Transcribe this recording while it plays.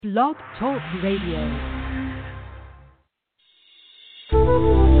Blog Talk Radio.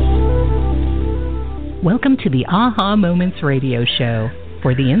 Welcome to the Aha Moments Radio Show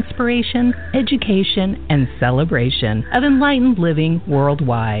for the inspiration, education, and celebration of enlightened living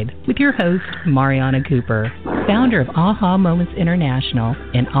worldwide with your host, Mariana Cooper, founder of Aha Moments International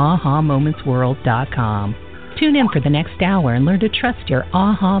and AhaMomentsWorld.com. Tune in for the next hour and learn to trust your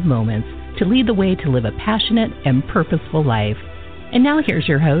aha moments to lead the way to live a passionate and purposeful life. And now here's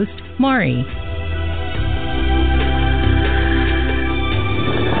your host, Mari.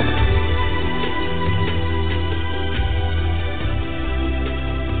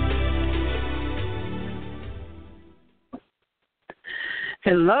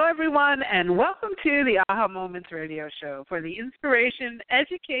 Hello, everyone, and welcome to the Aha Moments Radio Show for the inspiration,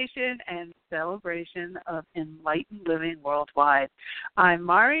 education, and celebration of enlightened living worldwide. I'm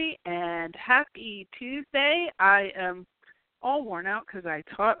Mari, and happy Tuesday. I am all worn out because I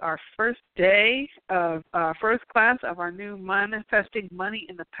taught our first day of first class of our new Manifesting Money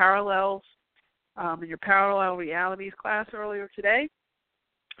in the Parallels, in your Parallel Realities class earlier today.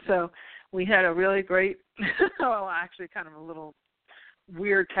 So we had a really great, well, actually kind of a little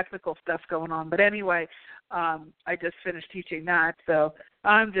weird technical stuff going on. But anyway, I just finished teaching that, so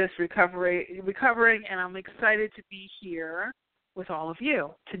I'm just recovering, and I'm excited to be here with all of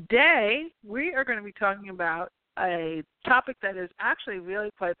you. Today, we are going to be talking about a topic that is actually really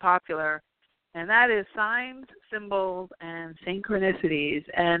quite popular, and that is signs, symbols, and synchronicities,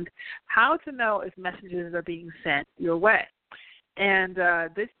 and how to know if messages are being sent your way. And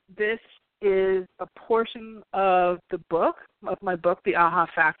this is a portion of my book, The Aha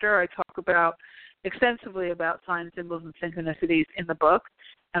Factor. I talk extensively about signs, symbols, and synchronicities in the book.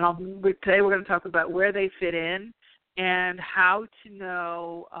 And today we're going to talk about where they fit in and how to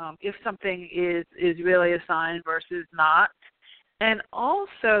know if something is really a sign versus not. And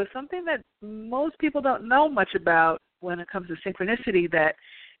also something that most people don't know much about when it comes to synchronicity, that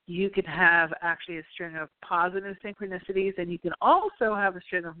you can have actually a string of positive synchronicities, and you can also have a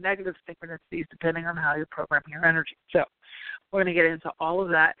string of negative synchronicities depending on how you're programming your energy. So we're going to get into all of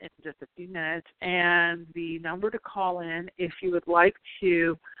that in just a few minutes. And the number to call in if you would like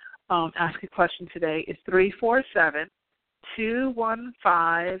to ask a question today is 347-215-9485.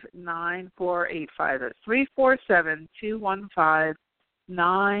 That's 347-215-9485.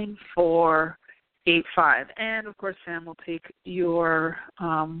 And, of course, Sam will take your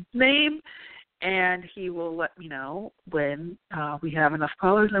name, and he will let me know when we have enough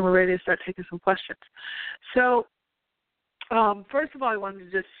callers and we're ready to start taking some questions. So, first of all, I wanted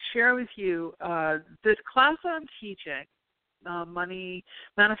to just share with you this class that I'm teaching,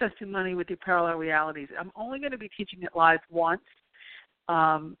 Manifesting Money with Your Parallel Realities. I'm only going to be teaching it live once.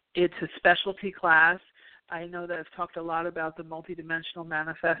 It's a specialty class. I know that I've talked a lot about the multidimensional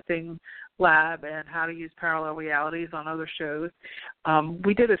manifesting lab and how to use parallel realities on other shows.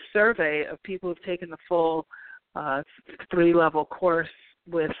 We did a survey of people who've taken the full 3-level course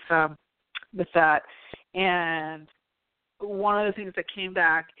with that, and one of the things that came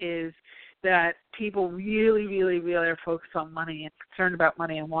back is that people really, really, really are focused on money and concerned about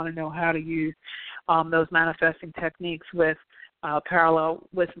money and want to know how to use those manifesting techniques with parallel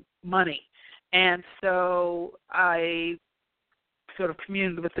with money. And so I sort of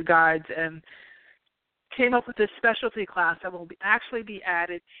communed with the guides and came up with this specialty class that will actually be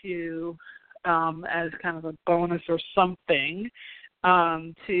added to as kind of a bonus or something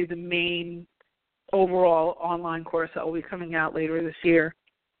to the main overall online course that will be coming out later this year.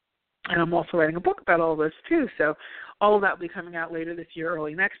 And I'm also writing a book about all this too, so all of that will be coming out later this year,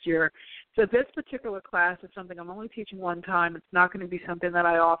 early next year. So this particular class is something I'm only teaching one time. It's not going to be something that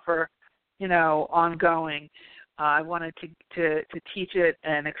I offer ongoing. I wanted to teach it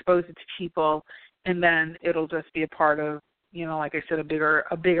and expose it to people, and then it'll just be a part of, like I said, a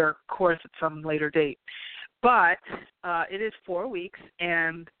bigger course at some later date. But it is 4 weeks,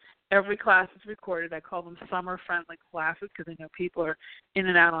 and every class is recorded. I call them summer-friendly classes because I know people are in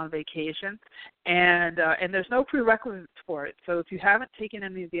and out on vacation, and there's no prerequisites for it. So if you haven't taken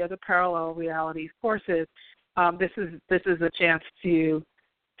any of the other parallel realities courses, this is a chance to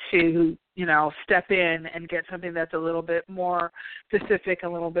step in and get something that's a little bit more specific, a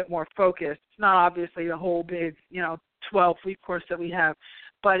little bit more focused. It's not obviously the whole big, 12-week course that we have,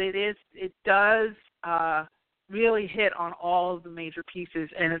 but it does really hit on all of the major pieces,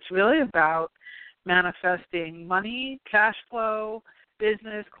 and it's really about manifesting money, cash flow,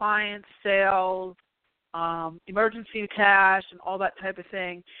 business, clients, sales, emergency cash, and all that type of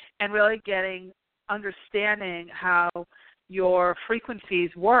thing, and really understanding how your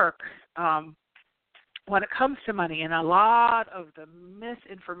frequencies work when it comes to money, and a lot of the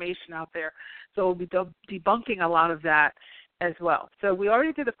misinformation out there. So we'll be debunking a lot of that as well. So we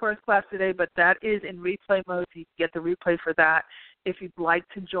already did the first class today, but that is in replay mode, so you can get the replay for that if you'd like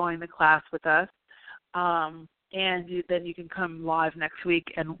to join the class with us. Then you can come live next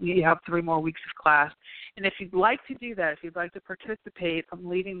week, and we have 3 more weeks of class. And if you'd like to do that, if you'd like to participate, I'm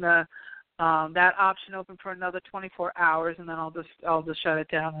leaving that option open for another 24 hours, and then I'll just shut it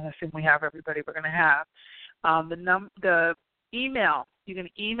down and assume we have everybody we're going to have. The email, you can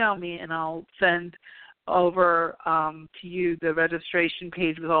email me, and I'll send over to you the registration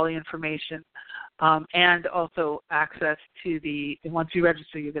page with all the information, and also access to once you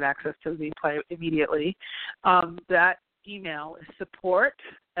register, you get access to the replay immediately. That email is support,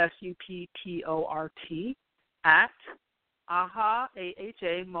 SUPPORT, at AHA,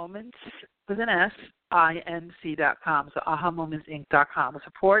 AHA, moments, with an S, INC.com, so ahamomentsinc.com,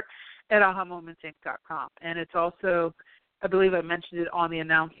 support at ahamomentsinc.com. And it's also, I believe I mentioned it on the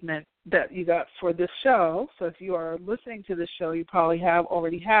announcement that you got for this show, so if you are listening to this show, you probably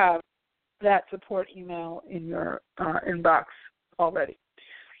already have that support email in your inbox already.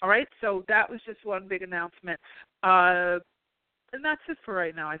 All right, so that was just one big announcement. And that's it for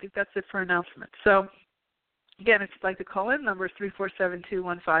right now. I think that's it for announcements. So, again, if you'd like to call in, number is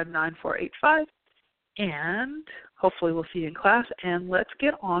 347-215-9485, and hopefully we'll see you in class, and let's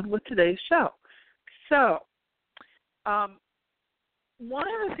get on with today's show. So, one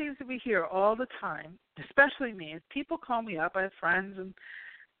of the things that we hear all the time, especially me, is people call me up. I have friends and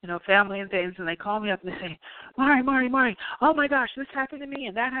family and things, and they call me up and they say, Mari, oh my gosh, this happened to me,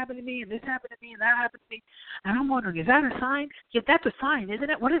 and that happened to me, and this happened to me, and that happened to me. And I'm wondering, is that a sign? Yeah, that's a sign, isn't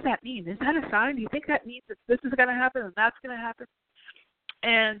it? What does that mean? Is that a sign? Do you think that means that this is going to happen and that's going to happen?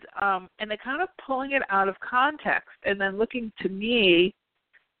 And they're kind of pulling it out of context and then looking to me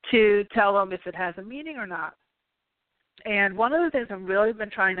to tell them if it has a meaning or not. And one of the things I've really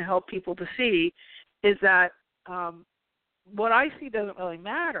been trying to help people to see is that what I see doesn't really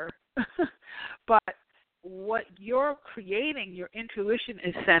matter, but what you're creating, your intuition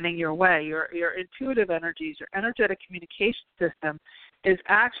is sending your way. Your intuitive energies, your energetic communication system is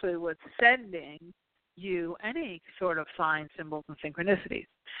actually what's sending you any sort of signs, symbols, and synchronicities.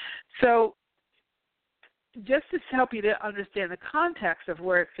 So just to help you to understand the context of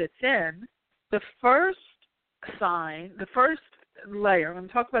where it fits in, the first sign, the first layer, I'm going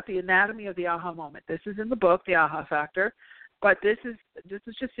to talk about the anatomy of the aha moment. This is in the book, The Aha Factor, but this is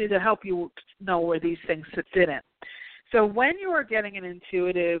just to help you know where these things fit in. So when you are getting an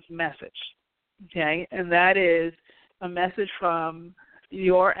intuitive message, okay, and that is a message from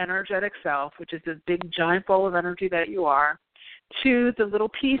your energetic self, which is this big giant ball of energy that you are, to the little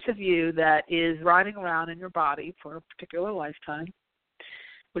piece of you that is riding around in your body for a particular lifetime,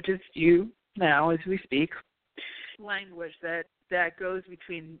 which is you now as we speak, language that goes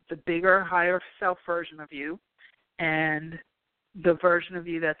between the bigger, higher self version of you and the version of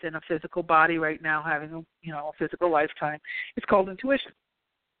you that's in a physical body right now having a physical lifetime. It's called intuition.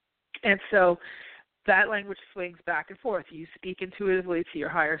 And so that language swings back and forth. You speak intuitively to your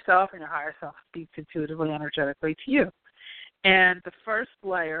higher self, and your higher self speaks intuitively, energetically to you. And the first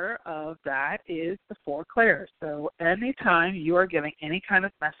layer of that is the 4 clairs. So anytime you are giving any kind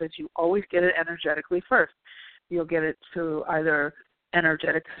of message, you always get it energetically first. You'll get it through either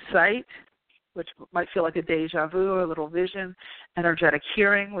energetic sight, which might feel like a deja vu or a little vision, energetic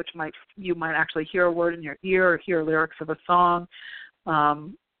hearing, which you might actually hear a word in your ear or hear lyrics of a song,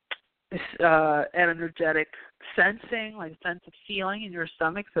 energetic sensing, like a sense of feeling in your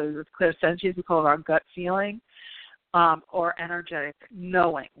stomach, so it's clairsentience, we call it our gut feeling, or energetic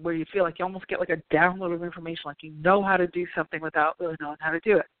knowing, where you feel like you almost get like a download of information, like you know how to do something without really knowing how to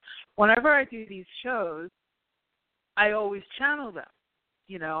do it. Whenever I do these shows, I always channel them.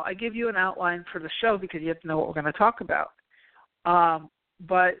 I give you an outline for the show because you have to know what we're going to talk about.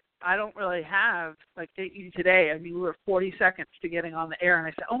 But I don't really have, like today, we were 40 seconds to getting on the air, and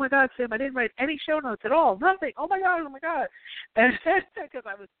I said, oh, my God, Sam, I didn't write any show notes at all, nothing. Oh, my God. And because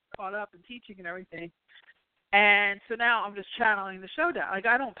I was caught up in teaching and everything. And so now I'm just channeling the show down. Like,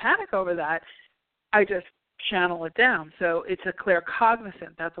 I don't panic over that. I just channel it down. So it's a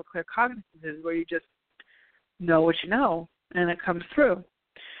claircognizant. That's what claircognizance is, where you just know what you know, and it comes through.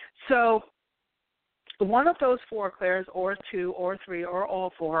 So one of those 4 clairs, or 2, or 3, or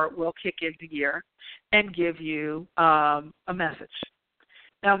all 4, will kick into gear and give you a message.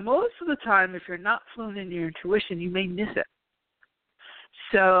 Now, most of the time, if you're not fluent in your intuition, you may miss it.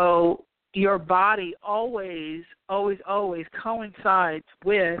 So your body always coincides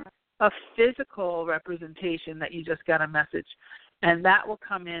with a physical representation that you just got a message And that will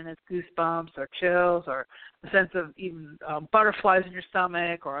come in as goosebumps or chills or a sense of even butterflies in your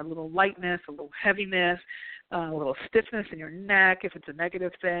stomach, or a little lightness, a little heaviness, a little stiffness in your neck if it's a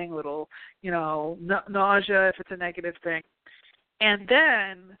negative thing, a little, nausea if it's a negative thing. And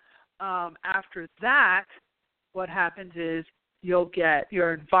then after that, what happens is you'll get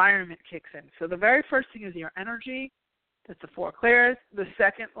your environment kicks in. So the very first thing is your energy. That's the 4 clairs. The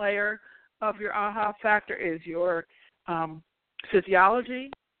second layer of your aha factor is your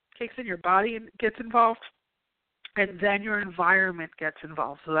physiology kicks in, your body gets involved, and then your environment gets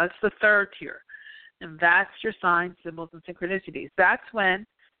involved. So that's the third tier. And that's your signs, symbols, and synchronicities. That's when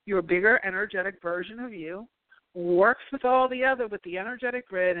your bigger energetic version of you works with the energetic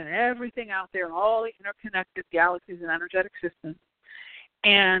grid and everything out there, all the interconnected galaxies and energetic systems.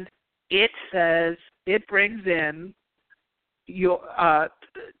 And it brings in your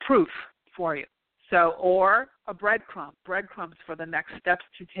proof for you. So, or a breadcrumbs for the next steps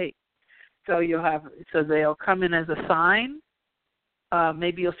to take. So they'll come in as a sign.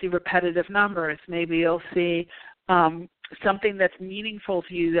 Maybe you'll see repetitive numbers. Maybe you'll see something that's meaningful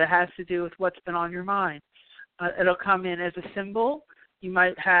to you that has to do with what's been on your mind. It'll come in as a symbol. You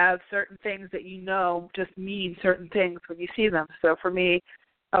might have certain things that just mean certain things when you see them. So for me,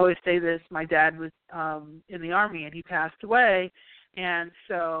 I always say this, my dad was in the Army and he passed away. And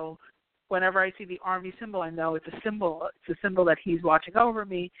so whenever I see the Army symbol, I know it's a symbol. It's a symbol that he's watching over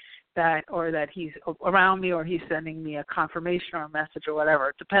me, that he's around me, or he's sending me a confirmation or a message or whatever.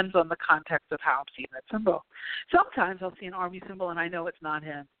 It depends on the context of how I'm seeing that symbol. Sometimes I'll see an Army symbol and I know it's not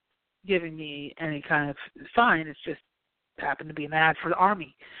him giving me any kind of sign. It's just happened to be an ad for the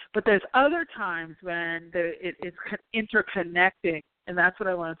Army. But there's other times when it's interconnecting, and that's what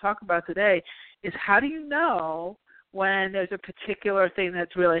I want to talk about today, is how do you know when there's a particular thing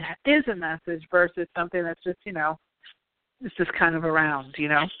that's really is a message versus something that's just, it's just kind of around,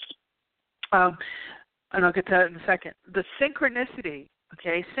 and I'll get to that in a second. The synchronicity,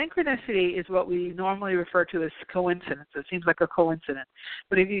 okay? Synchronicity is what we normally refer to as coincidence. It seems like a coincidence.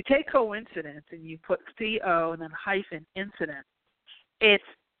 But if you take coincidence and you put CO and then hyphen incident, it's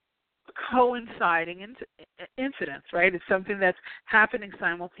coinciding incidents, right? It's something that's happening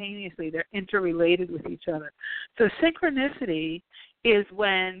simultaneously. They're interrelated with each other. So synchronicity is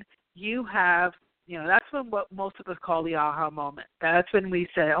when you have, that's what most of us call the aha moment. That's when we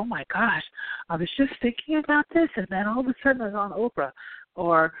say, oh my gosh, I was just thinking about this, and then all of a sudden I was on Oprah,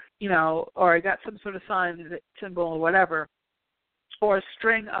 or I got some sort of sign, symbol, or whatever, or a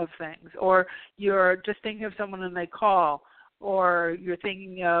string of things, or you're just thinking of someone and they call, or you're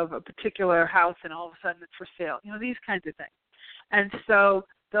thinking of a particular house and all of a sudden it's for sale. These kinds of things. And so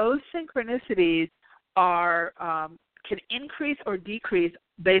those synchronicities can increase or decrease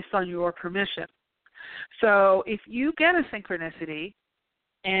based on your permission. So if you get a synchronicity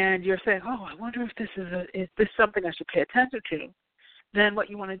and you're saying, oh, I wonder if is this something I should pay attention to, then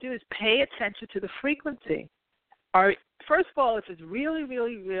what you want to do is pay attention to the frequency. First of all, if it's really,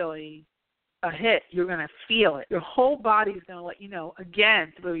 really, really a hit, you're going to feel it. Your whole body is going to let you know,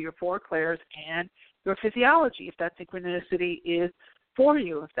 again, through your 4 clairs and your physiology, if that synchronicity is for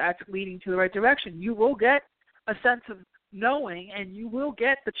you, if that's leading to the right direction. You will get a sense of knowing, and you will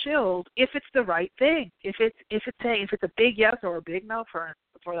get the chills if it's the right thing. If it's a big yes or a big no for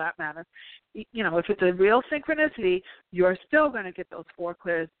that matter, if it's a real synchronicity, you're still going to get those 4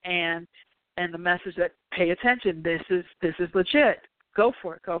 clairs and the message that pay attention. This is legit. Go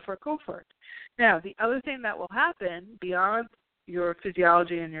for it. Go for it. Go for it. Now, the other thing that will happen beyond your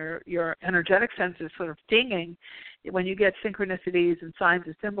physiology and your energetic senses sort of dinging, when you get synchronicities and signs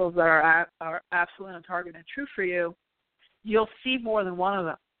and symbols that are absolute on target and true for you, you'll see more than one of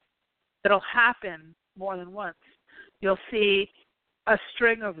them. It'll happen more than once. You'll see a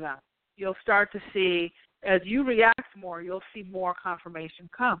string of them. You'll start to see, as you react more, you'll see more confirmation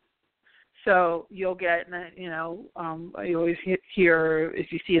come. So you'll get, you always hear,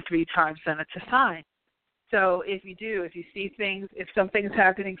 if you see it 3 times, then it's a sign. So if you see things, if something's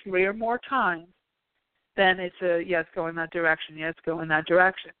happening 3 or more times, then it's a yes, go in that direction, yes, go in that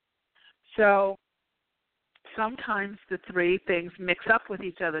direction. So sometimes the 3 things mix up with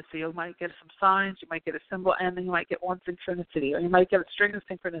each other. So you might get some signs, you might get a symbol, and then you might get one synchronicity, or you might get a string of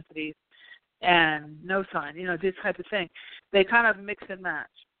synchronicities and no sign, this type of thing. They kind of mix and match.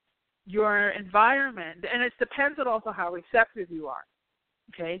 Your environment, and it depends on also how receptive you are,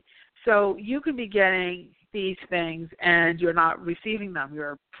 okay? So you can be getting these things and you're not receiving them.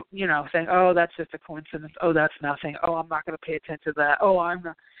 You're, saying, oh, that's just a coincidence. Oh, that's nothing. Oh, I'm not going to pay attention to that. Oh, I'm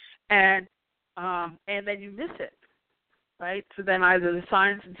not. And then you miss it, right? So then either the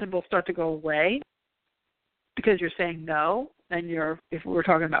signs and symbols start to go away because you're saying no then if we're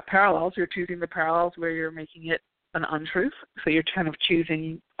talking about parallels, you're choosing the parallels where you're making it an untruth, so you're kind of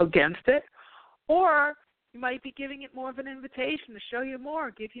choosing against it. Or you might be giving it more of an invitation to show you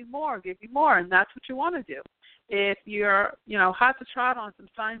more, give you more, and that's what you want to do. If you're, hot to trot on some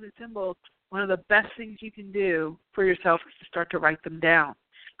signs and symbols, one of the best things you can do for yourself is to start to write them down.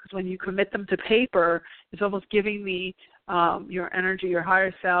 Because when you commit them to paper, it's almost giving your energy, your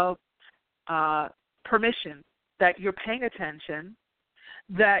higher self, permission that you're paying attention,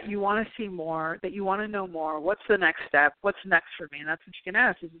 that you want to see more, that you want to know more. What's the next step? What's next for me? And that's what you can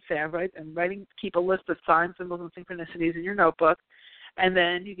ask. Is to say, keep a list of signs, symbols, and synchronicities in your notebook, and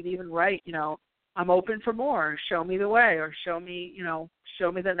then you can even write, I'm open for more. Show me the way, or show me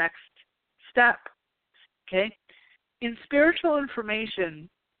the next step. Okay. In spiritual information,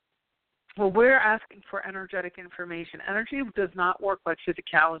 we're asking for energetic information. Energy does not work like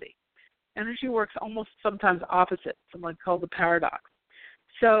physicality. Energy works almost sometimes opposite, something called the paradox.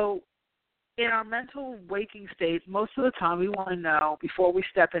 So in our mental waking state, most of the time we want to know, before we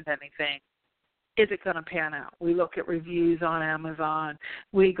step into anything, is it going to pan out? We look at reviews on Amazon.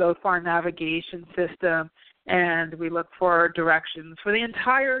 We go for our navigation system, and we look for directions. For the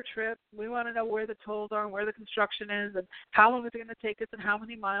entire trip, we want to know where the tolls are and where the construction is and how long is it going to take us and how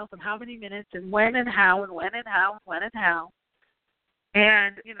many miles and how many minutes and when and how and when and how and when and how.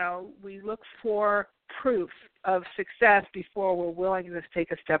 And, we look for proof of success before we're willing to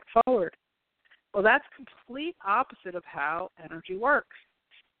take a step forward. Well, that's complete opposite of how energy works.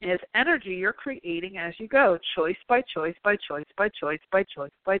 And it's energy you're creating as you go, choice by choice by choice by choice by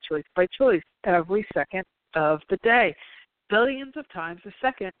choice by choice by choice, every second of the day. Billions of times a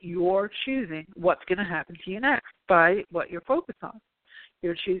second, you're choosing what's going to happen to you next by what you're focused on.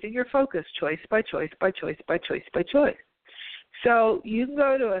 You're choosing your focus, choice by choice by choice by choice by choice. So you can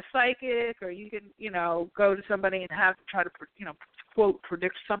go to a psychic, or you can, go to somebody and have them try to, quote,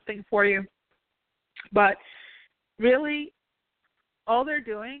 predict something for you. But really, all they're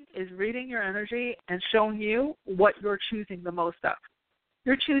doing is reading your energy and showing you what you're choosing the most of.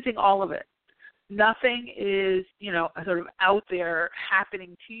 You're choosing all of it. Nothing is, sort of out there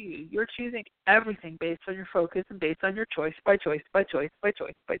happening to you. You're choosing everything based on your focus and based on your choice by choice by choice by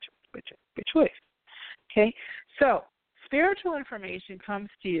choice by choice by choice by choice. Okay? So spiritual information comes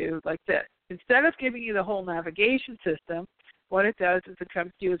to you like this. Instead of giving you the whole navigation system, what it does is it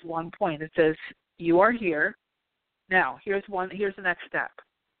comes to you as one point. It says, you are here. Now, here's the next step.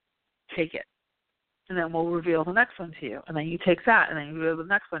 Take it. And then we'll reveal the next one to you. And then you take that, and then you reveal the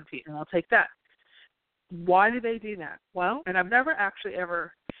next one to you, and I'll take that. Why do they do that? Well, and I've never actually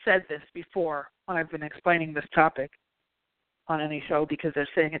ever said this before when I've been explaining this topic on any show, because they're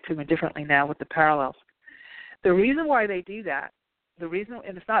saying it to me differently now with the parallels. The reason why they do that, and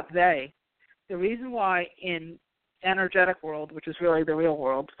it's not they, the reason why in energetic world, which is really the real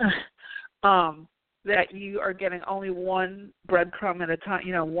world, that you are getting only one breadcrumb at a time,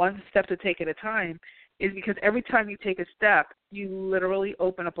 one step to take at a time, is because every time you take a step, you literally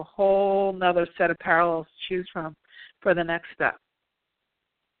open up a whole nother set of parallels to choose from for the next step.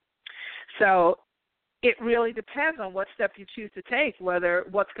 So it really depends on what step you choose to take,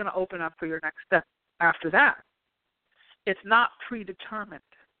 what's going to open up for your next step after that. It's not predetermined,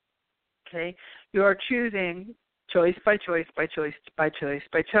 okay? You're choosing choice by choice by choice by choice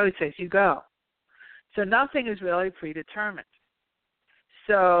by choice as you go. So nothing is really predetermined.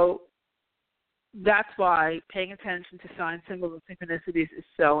 So that's why paying attention to signs, symbols, and synchronicities is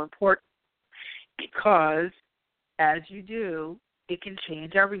so important, because as you do, it can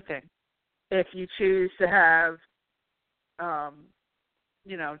change everything. If you choose to have,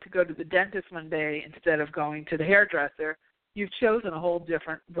 to go to the dentist one day instead of going to the hairdresser, you've chosen a whole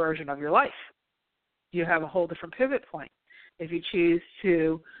different version of your life. You have a whole different pivot point. If you choose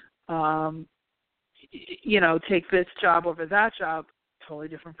to, take this job over that job, totally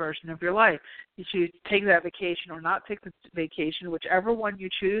different version of your life. You choose to take that vacation or not take the vacation, whichever one you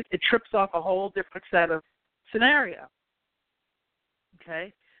choose, it trips off a whole different set of scenario.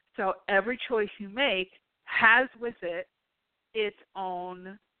 Okay? So every choice you make has with it its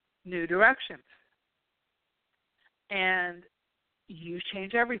own new directions. And you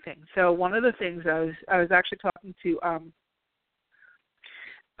change everything. So one of the things I was actually talking to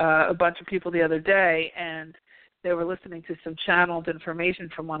a bunch of people the other day, and they were listening to some channeled information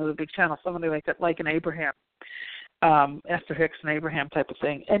from one of the big channels, somebody like an Abraham, Esther Hicks and Abraham type of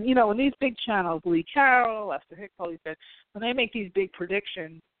thing. And, in these big channels, Lee Carroll, Esther Hicks, all these guys, when they make these big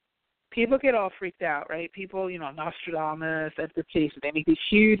predictions, people get all freaked out, right? People, Nostradamus, Edgar Cayce, they make these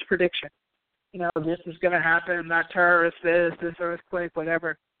huge predictions. This is going to happen, that terrorist, this earthquake,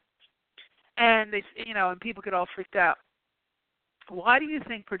 whatever. And they, and people get all freaked out. Why do you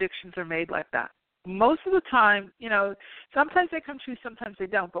think predictions are made like that? Most of the time, sometimes they come true, sometimes they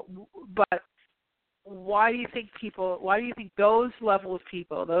don't. But why do you think those level of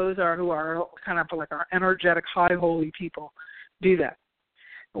people, who are kind of like our energetic, high holy people, do that?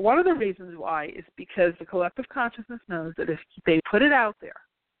 One of the reasons why is because the collective consciousness knows that if they put it out there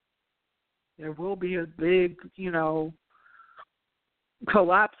will be a big,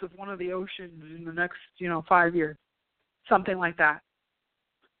 collapse of one of the oceans in the next, 5 years, something like that.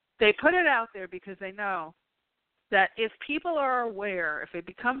 They put it out there because they know that if people are aware, if it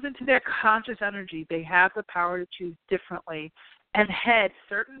becomes into their conscious energy, they have the power to choose differently and head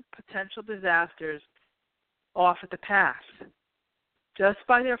certain potential disasters off at the pass just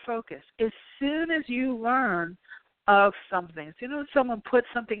by their focus. As soon as you learn of something, as soon as someone puts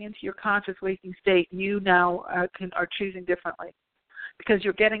something into your conscious waking state, you now are choosing differently because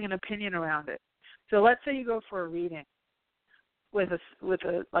you're getting an opinion around it. So let's say you go for a reading with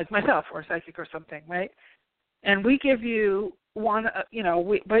a like myself or a psychic or something, right? And we give you one,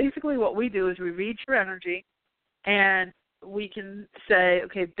 basically what we do is we read your energy, and we can say,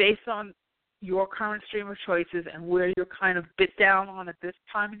 okay, based on your current stream of choices and where you're kind of bit down on at this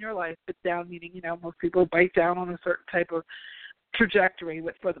time in your life, bit down meaning, most people bite down on a certain type of trajectory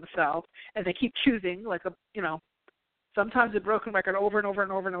for themselves, and they keep choosing like sometimes a broken record over and over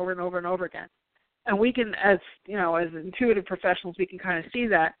and over and over and over and over again. And we can, as intuitive professionals, we can kind of see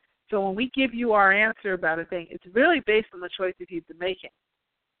that. So when we give you our answer about a thing, it's really based on the choices you've been making.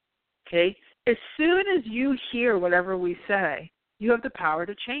 Okay? As soon as you hear whatever we say, you have the power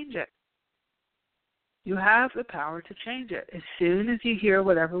to change it. You have the power to change it as soon as you hear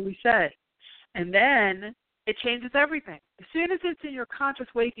whatever we say. And then it changes everything. As soon as it's in your conscious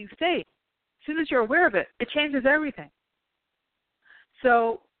waking state, as soon as you're aware of it, it changes everything.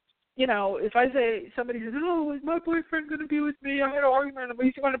 So, if I say, somebody says, oh, is my boyfriend going to be with me? I had an argument, but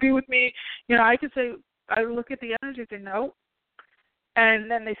he's going to be with me. I could say, I look at the energy and say, no. And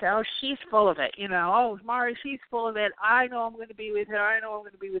then they say, oh, she's full of it. Oh, Mari, she's full of it. I know I'm going to be with her. I know I'm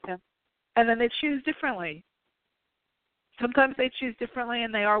going to be with him. And then they choose differently. Sometimes they choose differently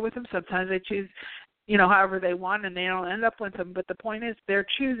and they are with him. Sometimes they choose, however they want and they don't end up with him. But the point is they're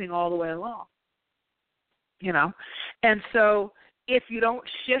choosing all the way along. And so if you don't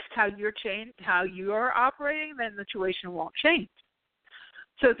shift how you're operating, then the situation won't change.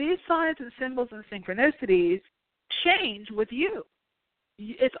 So these signs and symbols and synchronicities change with you.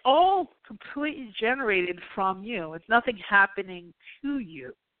 It's all completely generated from you. It's nothing happening to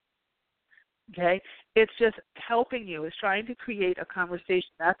you. Okay? It's just helping you. It's trying to create a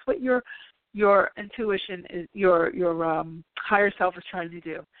conversation. That's what your intuition is, your higher self is trying to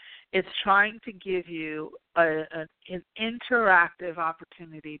do. It's trying to give you an interactive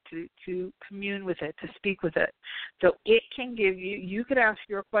opportunity to commune with it, to speak with it. So it can give you could ask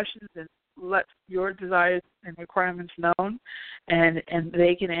your questions and let your desires and requirements known, and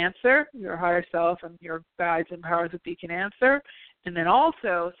they can answer, your higher self and your guides and powers that be can answer. And then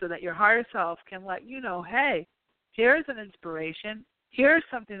also so that your higher self can let you know, hey, here's an inspiration. Here's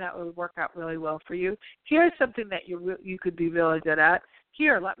something that would work out really well for you. Here's something that you could be really good at.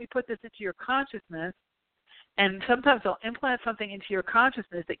 Here, let me put this into your consciousness. And sometimes they'll implant something into your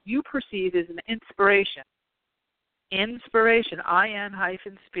consciousness that you perceive as an inspiration. Inspiration,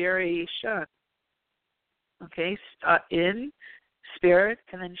 in-spiration. Okay, in spirit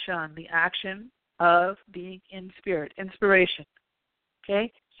and then shun, the action of being in spirit, inspiration. Okay,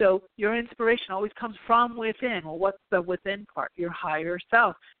 so your inspiration always comes from within. Well, what's the within part? Your higher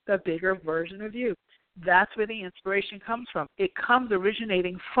self, the bigger version of you. That's where the inspiration comes from. It comes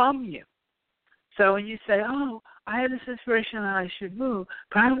originating from you. So when you say, oh, I had this inspiration that I should move,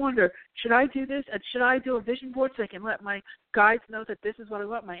 but I wonder, should I do this? Should I do a vision board so I can let my guides know that this is what I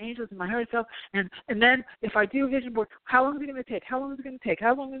want, my angels and my higher self? And then if I do a vision board, how long is it going to take? How long is it going to take?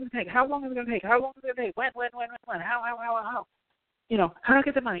 How long is it going to take? How long is it going to take? How long is it going to take? When? How? How do I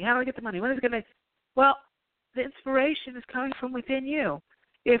get the money? How do I get the money? When is it going to? Well, the inspiration is coming from within you.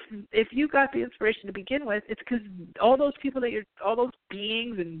 If you got the inspiration to begin with, it's because all those people all those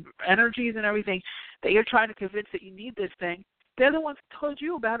beings and energies and everything that you're trying to convince that you need this thing, they're the ones who told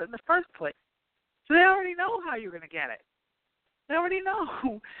you about it in the first place. So they already know how you're going to get it. They already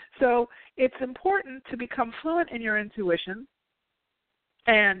know. So it's important to become fluent in your intuition,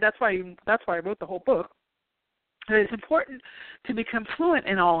 and that's why I wrote the whole book. And it's important to become fluent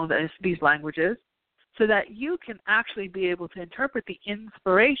in all of these languages, so that you can actually be able to interpret the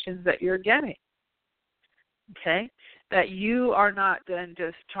inspirations that you're getting, okay? That you are not then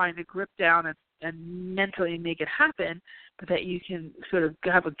just trying to grip down and mentally make it happen, but that you can sort of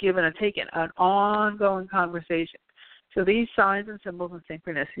have a give and a take, an ongoing conversation. So these signs and symbols and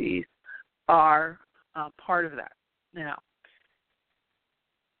synchronicities are part of that. Now,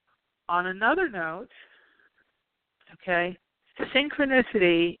 on another note, okay,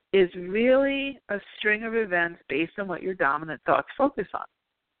 synchronicity is really a string of events based on what your dominant thoughts focus on.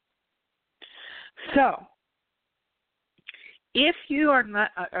 So, if you are not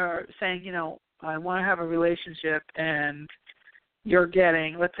are saying, I want to have a relationship, and you're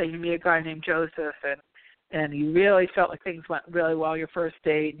getting, let's say you meet a guy named Joseph, and you really felt like things went really well your first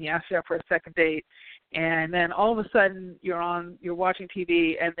date, and he asked you out for a second date, and then all of a sudden you're watching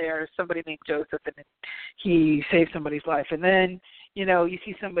TV, and there's somebody named Joseph, and he saved somebody's life, and then you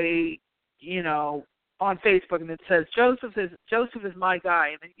see somebody on Facebook, and it says Joseph is my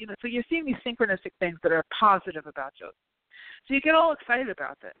guy, and so you're seeing these synchronistic things that are positive about Joseph. So you get all excited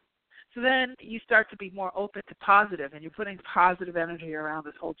about this. So then you start to be more open to positive, and you're putting positive energy around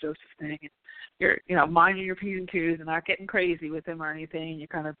this whole Joseph thing, and you're minding your P's and Q's and not getting crazy with him or anything. You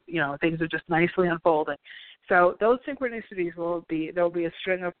kind of, things are just nicely unfolding. So those synchronicities there'll be a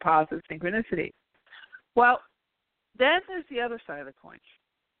string of positive synchronicities. Well, then there's the other side of the coin.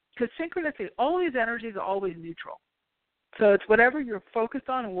 Because synchronicity, all these energies are always neutral. So it's whatever you're focused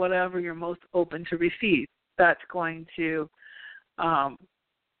on and whatever you're most open to receive. That's going to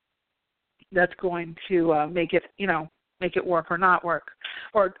make it work or not work,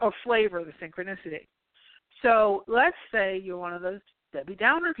 or flavor the synchronicity. So let's say you're one of those Debbie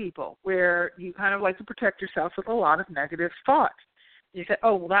Downer people where you kind of like to protect yourself with a lot of negative thoughts. You say,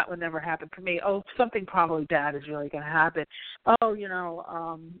 oh, well, that would never happen for me. Oh, something probably bad is really going to happen. Oh,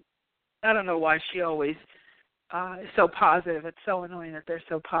 I don't know why she always is so positive. It's so annoying that they're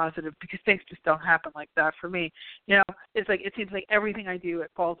so positive because things just don't happen like that for me. It's like it seems like everything I do,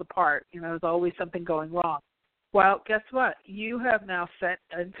 it falls apart. There's always something going wrong. Well, guess what? You have now set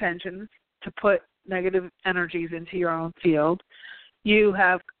intentions to put negative energies into your own field. You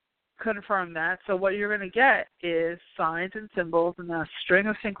have confirmed that. So what you're going to get is signs and symbols and a string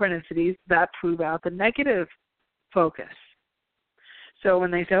of synchronicities that prove out the negative focus. So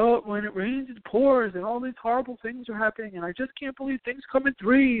when they say, oh, when it rains, it pours, and all these horrible things are happening, and I just can't believe things come in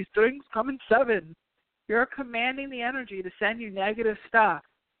threes, things come in sevens, you're commanding the energy to send you negative stuff.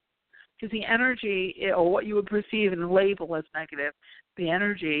 Because the energy, or what you would perceive and label as negative, the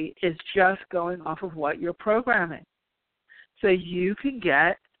energy is just going off of what you're programming. So you can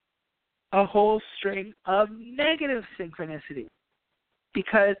get a whole string of negative synchronicity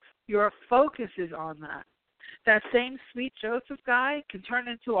because your focus is on that. That same sweet Joseph guy can turn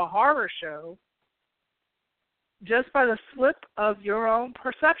into a horror show just by the slip of your own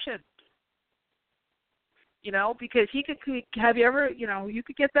perception. Because he could have you ever, you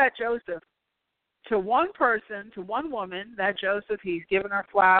could get that Joseph to one person, to one woman, that Joseph, he's giving her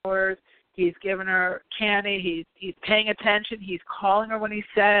flowers, he's giving her candy, he's paying attention, he's calling her when he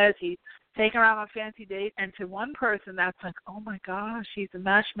says, he's taking her out on a fancy date, and to one person that's like, oh my gosh, he's a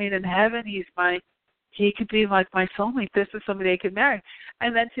match made in heaven, he could be like my soulmate, this is somebody I could marry.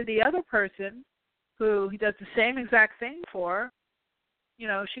 And then to the other person who he does the same exact thing for,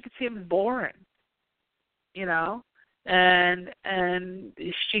 she could see him as boring. And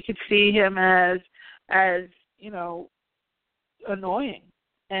she could see him as annoying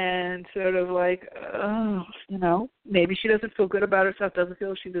and sort of like, maybe she doesn't feel good about herself, doesn't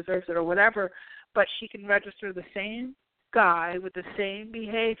feel she deserves it or whatever, but she can register the same guy with the same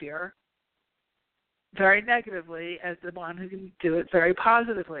behavior very negatively as the one who can do it very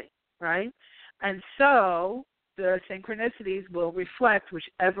positively, right? And so the synchronicities will reflect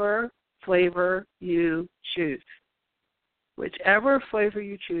whichever flavor you choose. Whichever flavor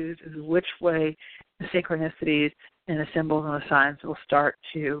you choose is which way the synchronicities and the symbols and the signs will start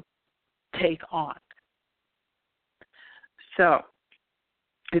to take on. So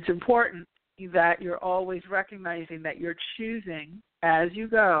it's important that you're always recognizing that you're choosing as you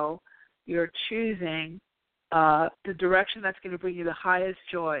go, you're choosing the direction that's going to bring you the highest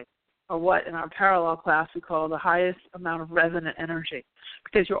joy, or what in our parallel class we call the highest amount of resonant energy,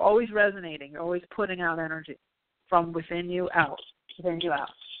 because you're always resonating, you're always putting out energy from within you out.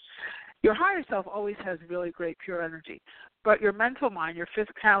 Your higher self always has really great pure energy, but your mental mind, your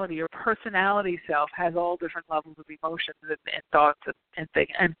physicality, your personality self has all different levels of emotions and thoughts and things,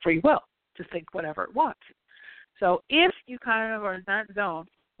 and free will to think whatever it wants. So if you kind of are in that zone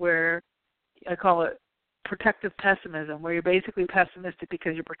where I call it protective pessimism, where you're basically pessimistic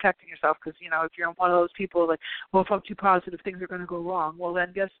because you're protecting yourself, because, if you're one of those people like, well, if I'm too positive, things are going to go wrong. Well,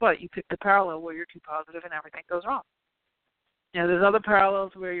 then guess what? You pick the parallel where you're too positive and everything goes wrong. There's other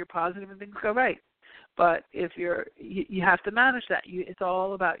parallels where you're positive and things go right. But if you have to manage that. It's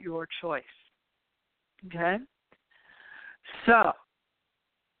all about your choice. Okay? So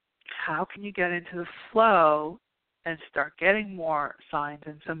how can you get into the flow and start getting more signs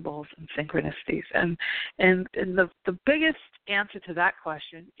and symbols and synchronicities? And the biggest answer to that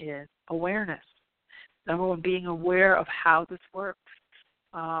question is awareness. Number one, being aware of how this works.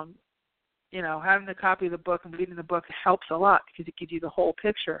 Having a copy of the book and reading the book helps a lot because it gives you the whole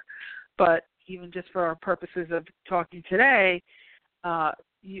picture. But even just for our purposes of talking today,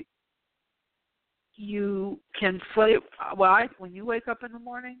 you can when you wake up in the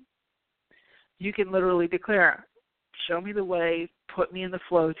morning, you can literally declare, show me the way, put me in the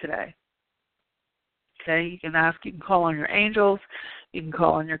flow today. Okay, you can call on your angels, you can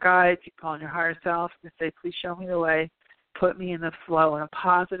call on your guides, you can call on your higher self and say, please show me the way, put me in the flow, in a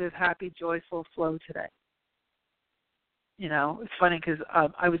positive, happy, joyful flow today. It's funny because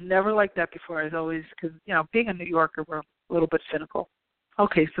I was never like that before. I was always, because, being a New Yorker, we're a little bit cynical.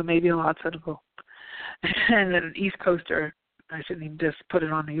 Okay, so maybe a lot cynical. And then an East Coaster, I shouldn't even just put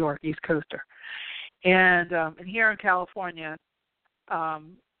it on New York, East Coaster. And here in California,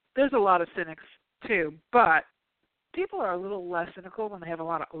 there's a lot of cynics too, but people are a little less cynical when they have a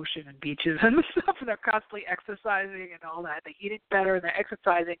lot of ocean and beaches and stuff, and they're constantly exercising and all that. They're eating better and they're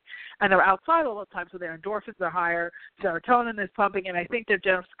exercising, and they're outside all the time, so their endorphins are higher, serotonin is pumping, and I think they're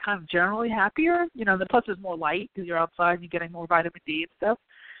just kind of generally happier. The plus is more light because you're outside and you're getting more vitamin D and stuff.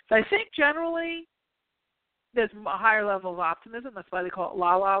 So I think generally there's a higher level of optimism. That's why they call it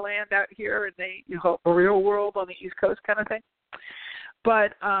La La Land out here, and a real world on the East Coast kind of thing.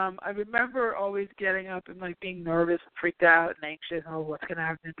 But I remember always getting up and being nervous and freaked out and anxious. Oh, what's going to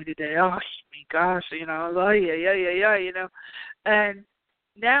happen to me today? Oh, my gosh, yeah. And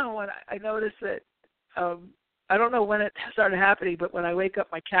now when I notice that, I don't know when it started happening, but when I wake up,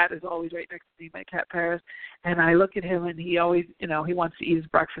 my cat is always right next to me, my cat Paris, and I look at him and he always, he wants to eat his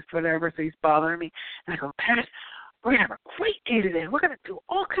breakfast or whatever, so he's bothering me. And I go, Paris, we're going to have a great day today. We're going to do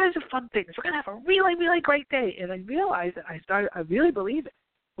all kinds of fun things. We're going to have a really, really great day. And I realized that I really believe it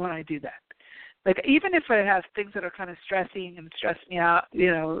when I do that. Even if I have things that are kind of stressing and stress me out,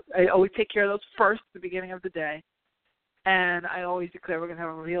 I always take care of those first at the beginning of the day. And I always declare we're going to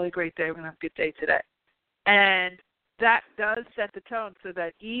have a really great day. We're going to have a good day today. And that does set the tone so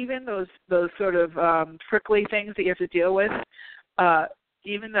that even those sort of prickly things that you have to deal with,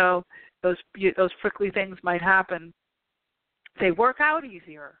 even though those prickly things might happen, they work out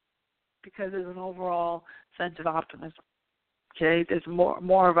easier because there's an overall sense of optimism. Okay, there's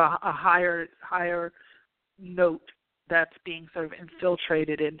more of a higher note that's being sort of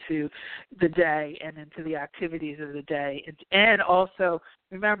infiltrated into the day and into the activities of the day. And also,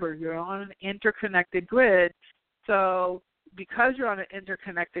 remember, you're on an interconnected grid. So because you're on an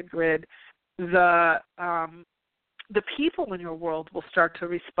interconnected grid, the people in your world will start to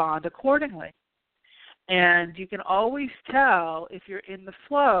respond accordingly. And you can always tell if you're in the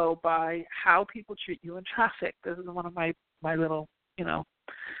flow by how people treat you in traffic. This is one of my little,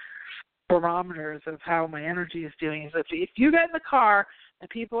 barometers of how my energy is doing. Is if you get in the car and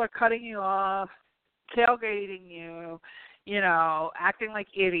people are cutting you off, tailgating you, acting like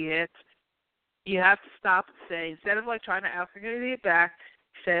idiots, you have to stop and say, instead of trying to ask an idiot back,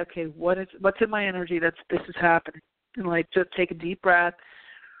 say, okay, what's in my energy this is happening? And just take a deep breath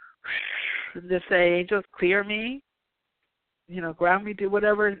and just say, angels, clear me, ground me, do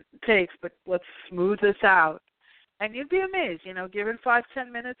whatever it takes, but let's smooth this out. And you'd be amazed, give it 5,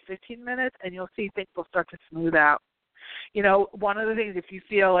 10 minutes, 15 minutes, and you'll see things will start to smooth out. One of the things, if you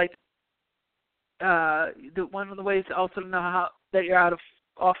feel like one of the ways to also know how that you're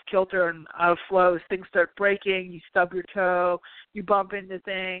off kilter and out of flow is things start breaking, you stub your toe, you bump into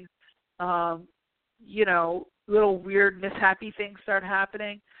things, little weird mishappy things start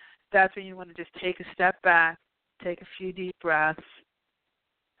happening. That's when you want to just take a step back, take a few deep breaths,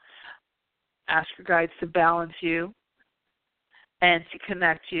 ask your guides to balance you and to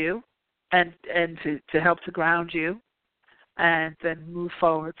connect you and to help to ground you, and then move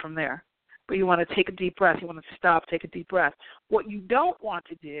forward from there. But you want to take a deep breath. You want to stop, take a deep breath. What you don't want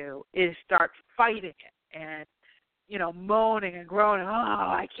to do is start fighting it and, moaning and groaning. Oh,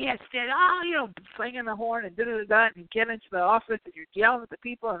 I can't stand it. Slinging the horn and da-da-da-da, and you get into the office and you're yelling at the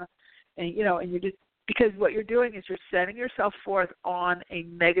people and you're just, because what you're doing is you're setting yourself forth on a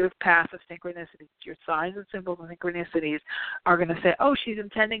negative path of synchronicity. Your signs and symbols and synchronicities are going to say, oh, she's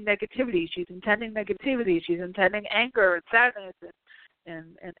intending negativity. She's intending negativity. She's intending anger and sadness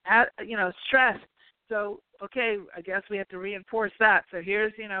and stress. So, okay, I guess we have to reinforce that. So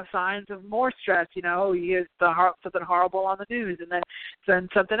here's, signs of more stress. Here's something horrible on the news, and then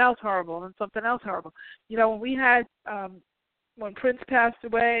something else horrible, and then something else horrible. When we had when Prince passed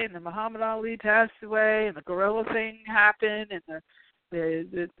away and then Muhammad Ali passed away and the gorilla thing happened and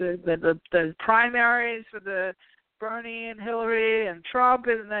the primaries for the Bernie and Hillary and Trump,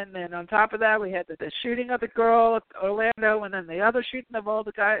 and then on top of that we had the shooting of the girl at Orlando, and then the other shooting of all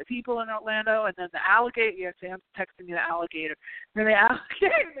the people in Orlando, and then the alligator. Yeah, Sam's texting me the alligator. And then the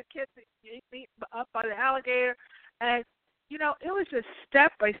alligator, the kids beat up by the alligator, and it was just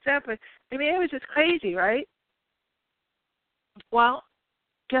step by step. I mean, it was just crazy, right? Well,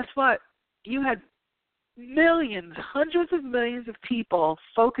 guess what? You had millions, hundreds of millions of people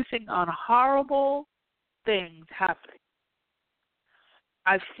focusing on horrible things happening.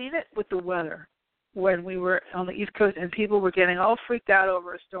 I've seen it with the weather when we were on the East Coast and people were getting all freaked out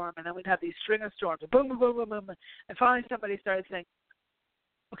over a storm, and then we'd have these string of storms, boom, boom, boom, boom, boom, and finally somebody started saying,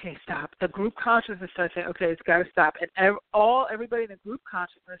 okay, stop. The group consciousness started saying, okay, it's got to stop. And everybody in the group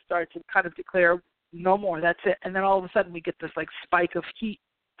consciousness started to kind of declare, no more, that's it. And then all of a sudden we get this like spike of heat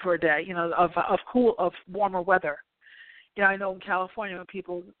for a day, of warmer weather. I know in California when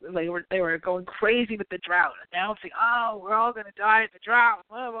people they were going crazy with the drought, announcing, we're all going to die in the drought,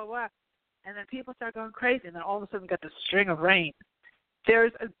 blah blah blah, and then people start going crazy, and then all of a sudden we got this string of rain.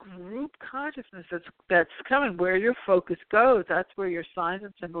 There's a group consciousness that's coming. Where your focus goes, that's where your signs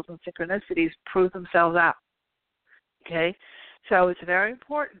and symbols and synchronicities prove themselves out. Okay, so it's very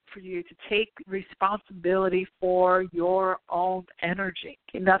important for you to take responsibility for your own energy.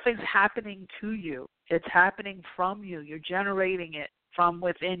 Nothing's happening to you. It's happening from you. You're generating it from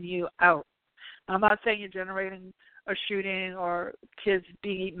within you out. I'm not saying you're generating a shooting or kids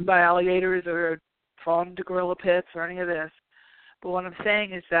being eaten by alligators or falling into gorilla pits or any of this. But what I'm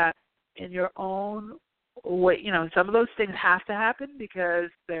saying is that in your own way, some of those things have to happen because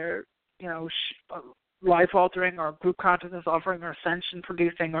they're, life-altering or group consciousness offering or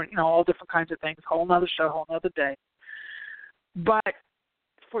ascension-producing or, all different kinds of things, whole nother show, whole nother day. But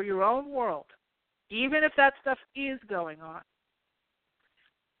for your own world, even if that stuff is going on,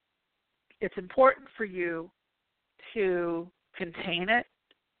 it's important for you to contain it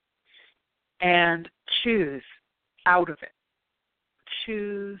and choose out of it.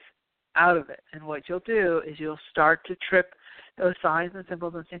 Choose out of it. And what you'll do is you'll start to trip those signs and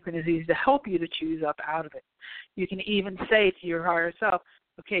symbols and synchronicities to help you to choose up out of it. You can even say to your higher self,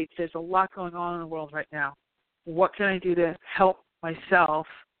 okay, there's a lot going on in the world right now. What can I do to help myself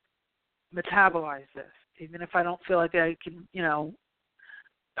metabolize this? Even if I don't feel like I can,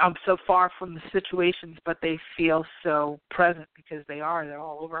 I'm so far from the situations, but they feel so present because they're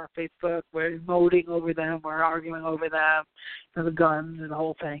all over our Facebook. We're emoting over them. We're arguing over them, the guns and the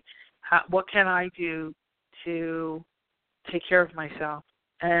whole thing. What can I do to take care of myself?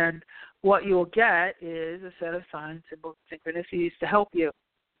 And what you'll get is a set of signs, symbols, synchronicities to help you.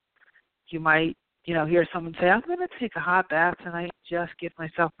 You might, hear someone say, I'm going to take a hot bath tonight, just give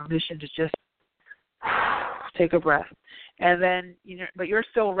myself permission to just take a breath. And then, but you're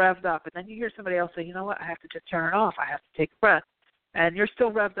still revved up. And then you hear somebody else say, you know what, I have to just turn it off. I have to take a breath. And you're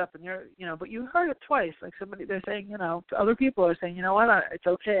still revved up, and you're, but you heard it twice. Like they're saying, other people are saying, you know what, it's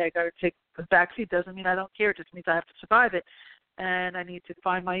okay. I got to take the back seat. Doesn't mean I don't care. It just means I have to survive it. And I need to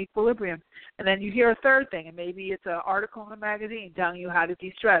find my equilibrium. And then you hear a third thing, and maybe it's an article in a magazine telling you how to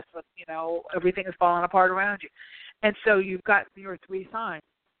de-stress, but, everything is falling apart around you. And so you've got your three signs,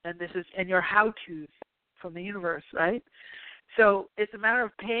 and your how-tos from the universe, right? So it's a matter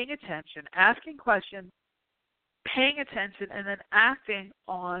of paying attention, asking questions, paying attention, and then acting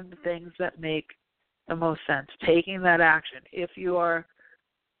on the things that make the most sense, taking that action. If you are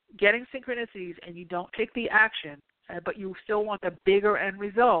getting synchronicities and you don't take the action, but you still want a bigger end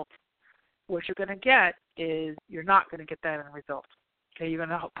result, what you're going to get is you're not going to get that end result. Okay, you're going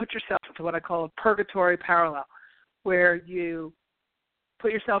to put yourself into what I call a purgatory parallel, where you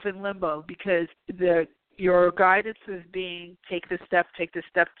put yourself in limbo because your guidance is being take this step, take this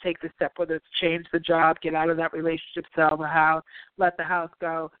step, take this step, whether it's change the job, get out of that relationship, sell the house, let the house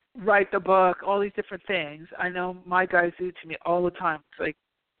go, write the book, all these different things. I know my guys do to me all the time. It's like,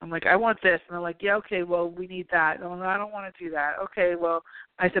 I'm like, I want this. And they're like, yeah, okay, well, we need that. No, I don't want to do that. Okay, well,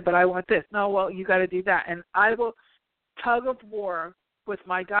 I said, but I want this. No, well, you got to do that. And I will tug of war with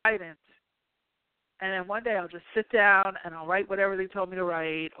my guidance. And then one day I'll just sit down and I'll write whatever they told me to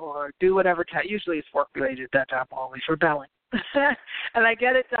write or do whatever. Usually it's work-related at that time. I'm always rebelling. And I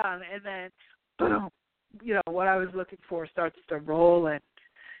get it done. And then, boom, what I was looking for starts to roll and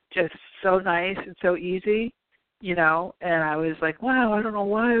just so nice and so easy. And I was like, wow, I don't know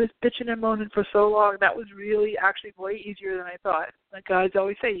why I was bitching and moaning for so long. That was really actually way easier than I thought. Like guides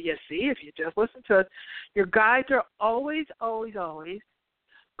always say, you see, if you just listen to us, your guides are always, always, always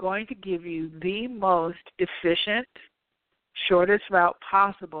going to give you the most efficient shortest route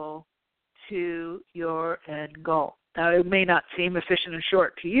possible to your end goal. Now, it may not seem efficient and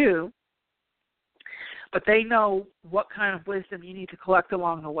short to you, but they know what kind of wisdom you need to collect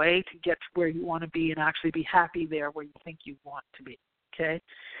along the way to get to where you want to be and actually be happy there where you think you want to be, okay?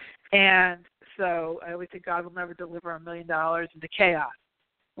 And so I always think God will never deliver $1 million into chaos.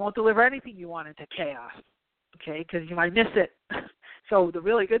 He won't deliver anything you want into chaos, okay, because you might miss it. So the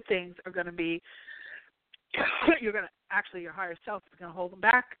really good things are going to be, your higher self is going to hold them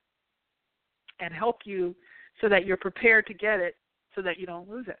back and help you so that you're prepared to get it so that you don't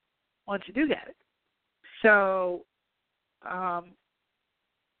lose it once you do get it. So, for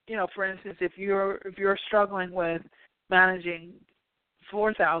instance, if you're struggling with managing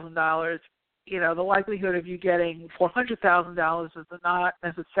 $4,000, the likelihood of you getting $400,000 is not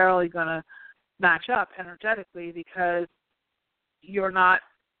necessarily going to match up energetically because you're not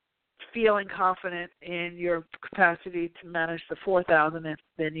feeling confident in your capacity to manage the 4,000, and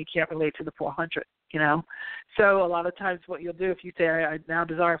then you can't relate to the 400. So a lot of times, what you'll do if you say, "I now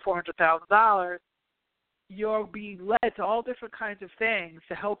desire $400,000," you'll be led to all different kinds of things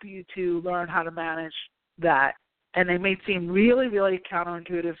to help you to learn how to manage that. And they may seem really, really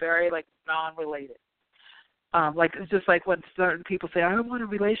counterintuitive, very non-related. It's just like when certain people say, "I want a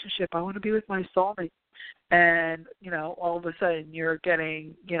relationship. I want to be with my soulmate," and all of a sudden you're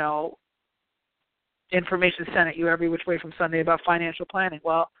getting information sent at you every which way from Sunday about financial planning.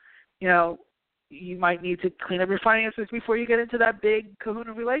 Well, you might need to clean up your finances before you get into that big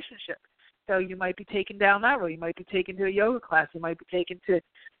kahuna relationship. So you might be taken down that road. You might be taken to a yoga class. You might be taken to,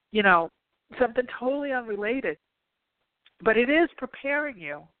 something totally unrelated. But it is preparing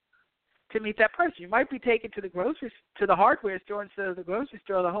you to meet that person. You might be taken to the hardware store instead of the grocery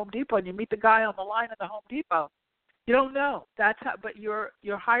store or the Home Depot, and you meet the guy on the line at the Home Depot. You don't know. But your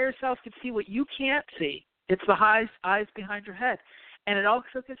higher self can see what you can't see. It's the eyes behind your head. And it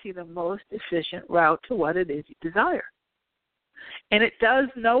also can see the most efficient route to what it is you desire. And it does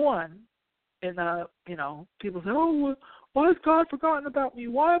no one in the, people say, "Oh, why has God forgotten about me?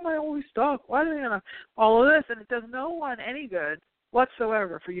 Why am I always stuck? Why do I all of this?" And it does no one any good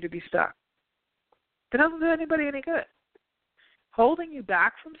whatsoever for you to be stuck. It doesn't do anybody any good. Holding you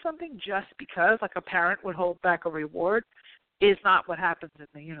back from something just because, like a parent would hold back a reward, is not what happens in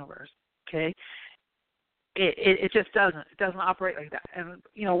the universe, okay? It just doesn't. It doesn't operate like that. And,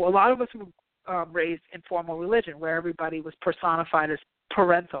 a lot of us were raised in formal religion where everybody was personified as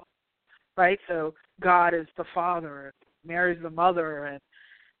parental, right? So God is the father, and Mary's the mother, and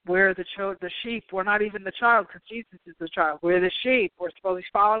we're the sheep. We're not even the child because Jesus is the child. We're the sheep. We're supposed to be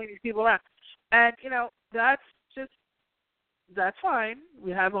following these people around. And, that's fine.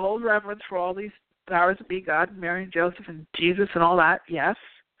 We have a whole reverence for all these powers that be, God and Mary and Joseph and Jesus and all that, yes.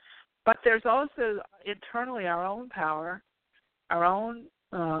 But there's also internally our own power, our own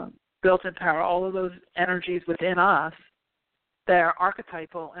built-in power, all of those energies within us. They're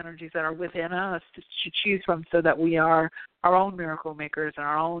archetypal energies that are within us to choose from so that we are our own miracle makers and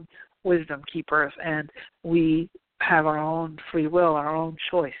our own wisdom keepers, and we have our own free will, our own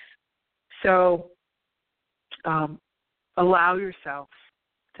choice. So allow yourself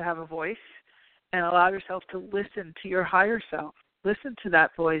to have a voice and allow yourself to listen to your higher self. Listen to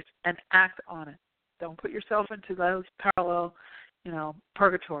that voice and act on it. Don't put yourself into those parallel,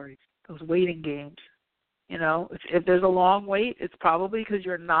 purgatories, those waiting games. If there's a long wait, it's probably because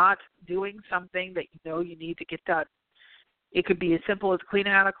you're not doing something that you need to get done. It could be as simple as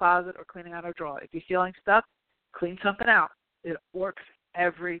cleaning out a closet or cleaning out a drawer. If you're feeling stuck, clean something out. It works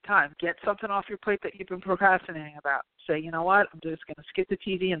every time. Get something off your plate that you've been procrastinating about. Say, "You know what, I'm just going to skip the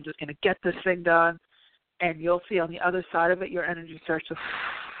TV. I'm just going to get this thing done." And you'll see on the other side of it, your energy starts to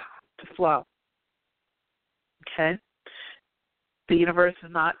flow. Okay? The universe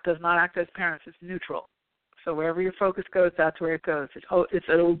does not act as parents. It's neutral. So wherever your focus goes, that's where it goes. It's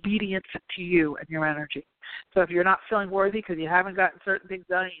an obedience to you and your energy. So if you're not feeling worthy because you haven't gotten certain things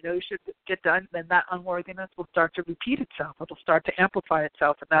done and you should get done, then that unworthiness will start to repeat itself. It'll start to amplify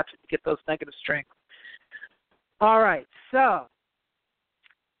itself, and that's when you get those negative strings. All right, so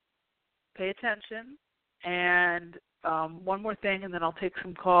pay attention. And one more thing, and then I'll take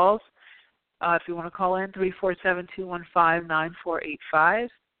some calls. If you want to call in, 347-215-9485.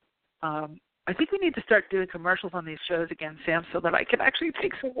 I think we need to start doing commercials on these shows again, Sam, so that I can actually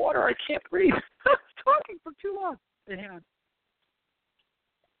take some water. I can't breathe. I'm talking for too long. Hang on.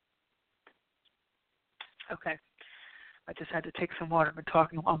 Okay. I just had to take some water. I've been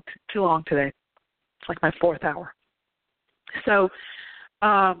talking too long today. It's like my 4th hour. So,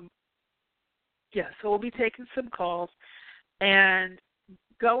 so we'll be taking some calls. And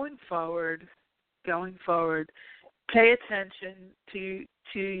going forward, pay attention to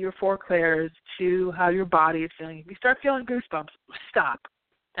your four clairs, to how your body is feeling. If you start feeling goosebumps, stop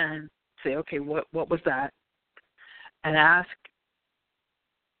and say, okay, what was that? And ask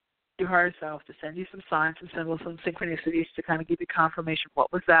your higher self to send you some signs, some symbols, some synchronicities to kind of give you confirmation.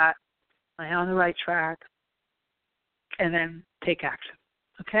 What was that? Am I on the right track? And then take action.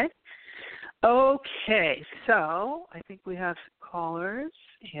 Okay? Okay, so I think we have callers,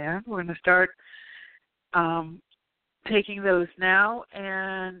 and we're going to start taking those now.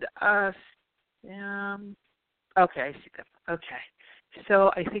 And okay, I see them. Okay, so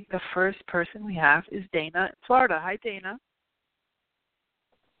I think the first person we have is Dana in Florida. Hi, Dana.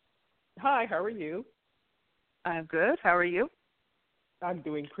 Hi, how are you? I'm good. How are you? I'm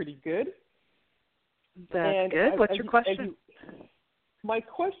doing pretty good. That's good. What's your question? My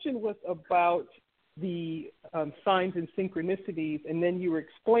question was about the signs and synchronicities, and then you were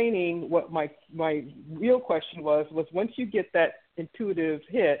explaining what my real question was once you get that intuitive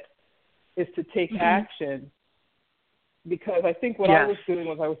hit, is to take action. Because I think what I was doing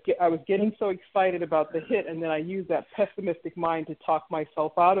was I was getting so excited about the hit, and then I used that pessimistic mind to talk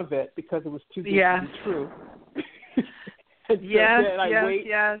myself out of it because it was too good to be true.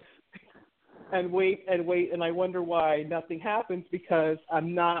 And wait, and I wonder why nothing happens, because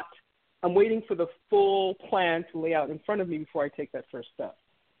I'm waiting for the full plan to lay out in front of me before I take that first step.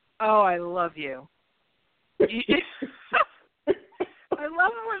 Oh, I love you. I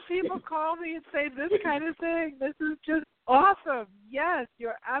love it when people call me and say this kind of thing. This is just awesome. Yes,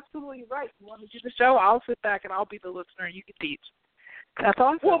 you're absolutely right. You want to do the show? I'll sit back and I'll be the listener and you can teach. That's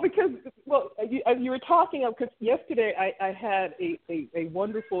awesome. Well, you were talking of, because yesterday I had a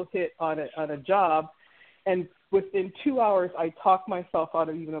wonderful hit on a job, and within 2 hours I talked myself out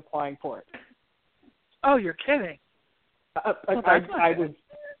of even applying for it. Oh, you're kidding. I was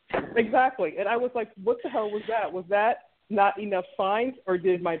exactly, and I was like, what the hell was that? Was that not enough signs, or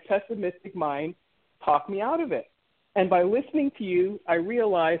did my pessimistic mind talk me out of it? And by listening to you, I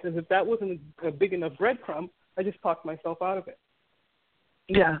realized that if that wasn't a big enough breadcrumb, I just talked myself out of it.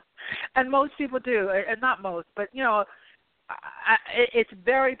 Yeah, and most people do, and not most, but, it's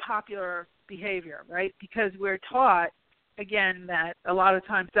very popular behavior, right? Because we're taught, again, that a lot of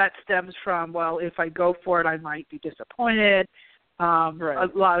times that stems from, well, if I go for it, I might be disappointed. Right. A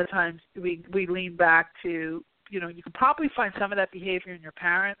lot of times we lean back to, you can probably find some of that behavior in your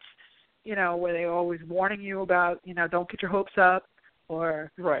parents, where they're always warning you about, don't get your hopes up, or,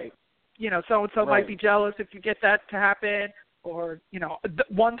 right. So-and-so might be jealous if you get that to happen. Or,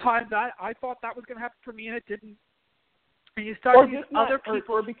 one time that I thought that was going to happen for me and it didn't. And you start to use other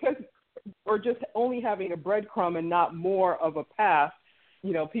people. Or just only having a breadcrumb and not more of a path.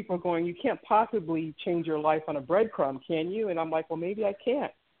 People are going, you can't possibly change your life on a breadcrumb, can you? And I'm like, well, maybe I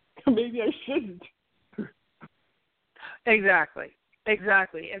can't. Maybe I shouldn't. Exactly.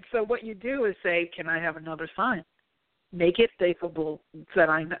 And so what you do is say, can I have another sign? Make it favorable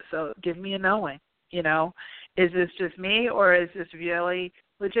so give me a knowing, Is this just me, or is this really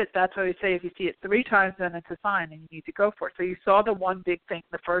legit? That's why we say if you see it 3 times, then it's a sign and you need to go for it. So you saw the one big thing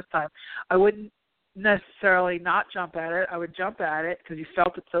the first time. I wouldn't necessarily not jump at it. I would jump at it because you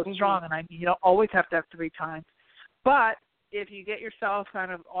felt it so strong. And you don't always have to have 3 times. But if you get yourself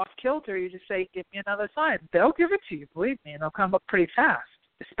kind of off kilter, you just say, give me another sign. They'll give it to you, believe me, and they'll come up pretty fast,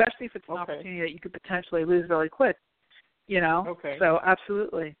 especially if it's an opportunity that you could potentially lose really quick, Okay. So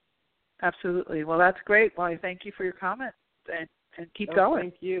absolutely. Absolutely. Well, that's great. Well, I thank you for your comment, and keep going.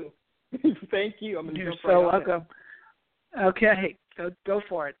 Thank you. Thank you. You're so welcome. Okay, so go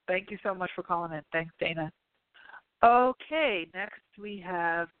for it. Thank you so much for calling in. Thanks, Dana. Okay, next we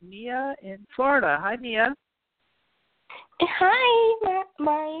have Mia in Florida. Hi, Mia. Hi,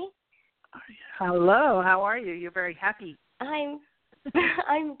 Mari. Hello. How are you? You're very happy. I'm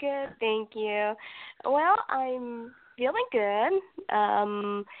good, thank you. Well, I'm feeling good.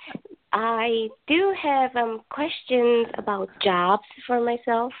 I do have questions about jobs for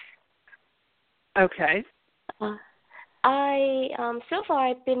myself. Okay. So far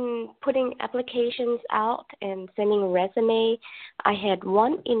I've been putting applications out and sending resume. I had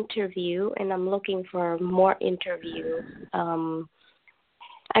 1 interview, and I'm looking for more interviews.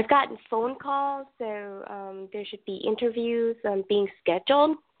 I've gotten phone calls, so there should be interviews being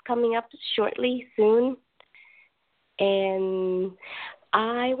scheduled coming up soon. And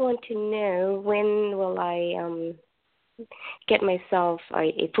I want to know, when will I get myself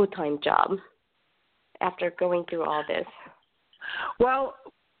a full-time job after going through all this? Well,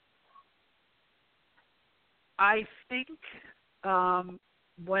 I think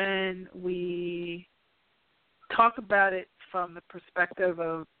when we talk about it from the perspective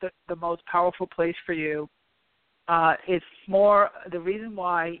of the most powerful place for you, It's more the reason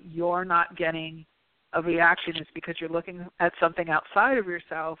why you're not getting a reaction is because you're looking at something outside of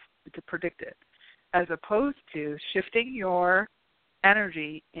yourself to predict it, as opposed to shifting your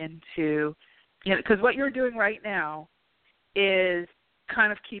energy into, because what you're doing right now is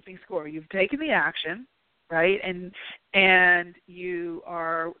kind of keeping score. You've taken the action, right, and you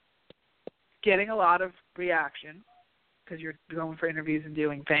are getting a lot of reaction because you're going for interviews and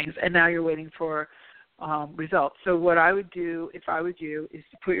doing things, and now you're waiting for results. So what I would do if I was you is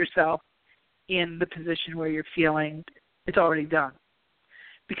to put yourself in the position where you're feeling it's already done.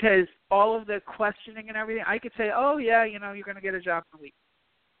 Because all of the questioning and everything, I could say, oh, yeah, you're going to get a job in a week.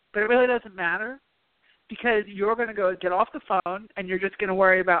 But it really doesn't matter because you're going to go get off the phone and you're just going to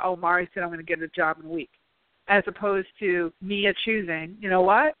worry about, oh, Mari said I'm going to get a job in a week, as opposed to me choosing, you know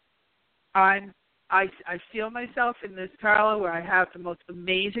what, I feel myself in this parallel where I have the most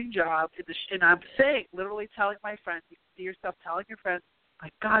amazing job, and I'm saying, literally telling my friends, you can see yourself telling your friends, my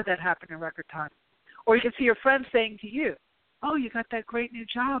God, that happened in record time. Or you can see your friends saying to you, oh, you got that great new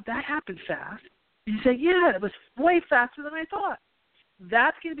job, that happened fast. And you say, yeah, it was way faster than I thought.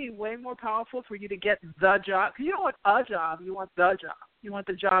 That's going to be way more powerful for you to get the job. Because you don't want a job, you want the job. You want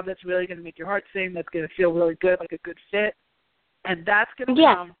the job that's really going to make your heart sing, that's going to feel really good, like a good fit. And that's going to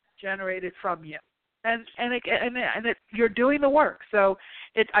come generated from you. And you're doing the work. So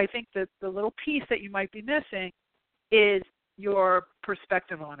I think that the little piece that you might be missing is your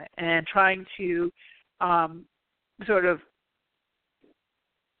perspective on it and trying to sort of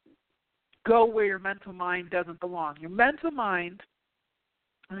go where your mental mind doesn't belong. Your mental mind,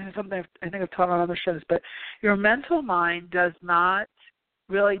 and it's something I think I've taught on other shows, but your mental mind does not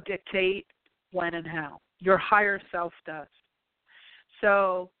really dictate when and how. Your higher self does.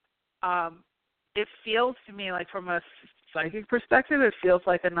 So it feels to me like from a psychic perspective, it feels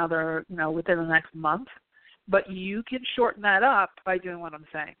like another, within the next month. But you can shorten that up by doing what I'm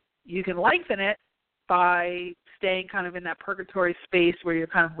saying. You can lengthen it by staying kind of in that purgatory space where you're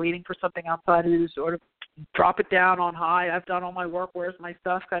kind of waiting for something outside of you to sort of drop it down on high. I've done all my work. Where's my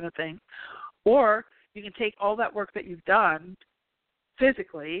stuff kind of thing. Or you can take all that work that you've done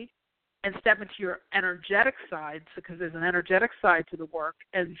physically and step into your energetic side, because there's an energetic side to the work,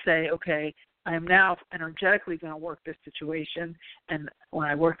 and say, okay, I am now energetically going to work this situation, and when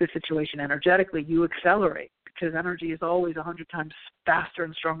I work this situation energetically, you accelerate, because energy is always 100 times faster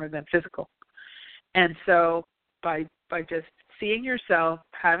and stronger than physical. And so by just seeing yourself,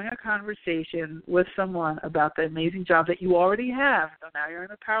 having a conversation with someone about the amazing job that you already have, so now you're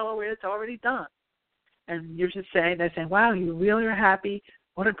in a parallel where it's already done, and you're just saying, they're saying, wow, you really are happy,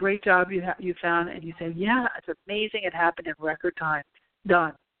 what a great job you found, and you say, yeah, it's amazing, it happened in record time,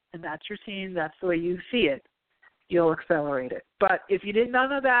 done. And that's your scene, that's the way you see it, you'll accelerate it. But if you did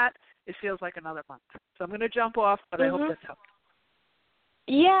none of that, it feels like another month. So I'm going to jump off, but I hope that's helped.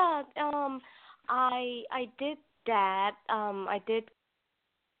 Yeah, I did that. I did.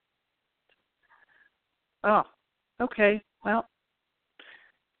 Oh, okay. Well,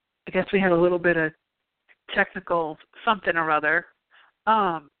 I guess we had a little bit of technical something or other.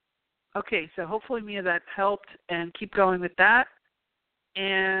 Okay, so hopefully, Mia, that helped, and keep going with that.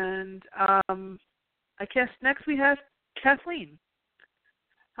 And I guess next we have Kathleen.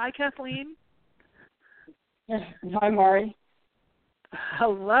 Hi, Kathleen. Hi, Mari.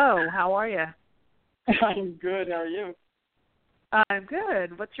 Hello. How are you? I'm good. How are you? I'm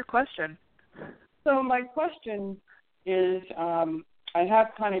good. What's your question? So my question is, I have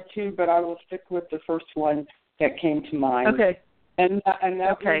kind of two, but I will stick with the first one that came to mind. Okay. And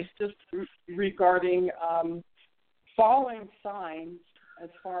that okay. was just regarding following signs, as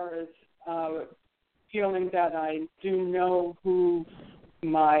far as feeling that I do know who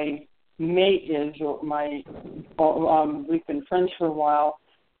my mate is, or we've been friends for a while,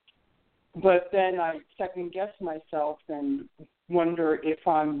 but then I second guess myself and wonder if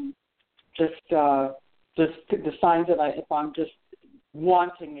I'm just the signs that if I'm just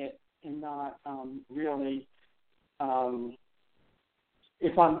wanting it and not really,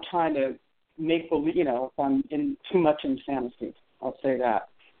 if I'm trying to make believe, if I'm in too much insanity. I'll say that.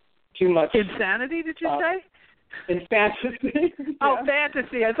 Too much. Insanity, did you say? In fantasy. Oh,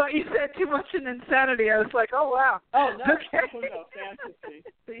 fantasy. I thought you said too much in insanity. I was like, oh, wow. Oh, no. Okay. No, fantasy.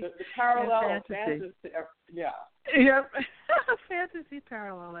 The parallel of fantasy. Yeah. Yeah. Fantasy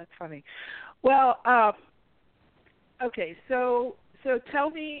parallel. That's funny. Well, okay. So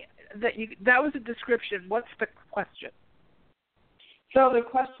tell me that was a description. What's the question? So the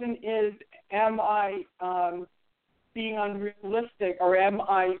question is, am I being unrealistic, or am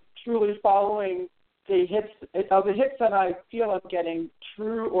I truly following the hits that I feel I'm getting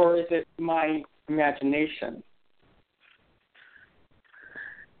true, or is it my imagination?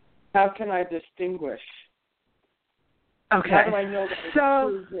 How can I distinguish? Okay. How do I know that it's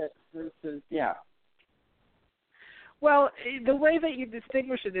true it versus, yeah. Well, the way that you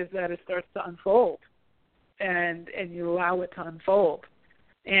distinguish it is that it starts to unfold, and you allow it to unfold.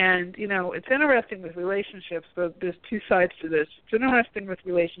 And, you know, it's interesting with relationships, but there's two sides to this. It's interesting with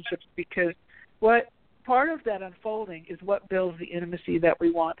relationships because what part of that unfolding is what builds the intimacy that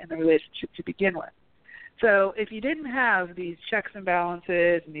we want in the relationship to begin with. So if you didn't have these checks and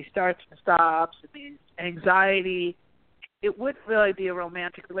balances and these starts and stops and these anxiety, it wouldn't really be a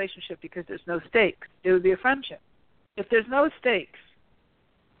romantic relationship because there's no stakes. It would be a friendship. If there's no stakes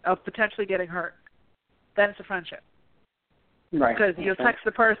of potentially getting hurt, then it's a friendship. Right. Because you'll text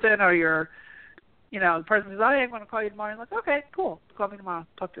the person or the person says, oh, I'm going to call you tomorrow. And you're like, okay, cool. Call me tomorrow.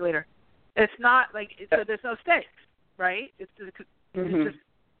 Talk to you later. It's not like, so there's no stakes, right? It's just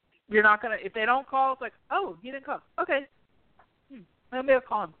you're not going to, if they don't call, it's like, oh, he didn't call. Okay. Maybe I'll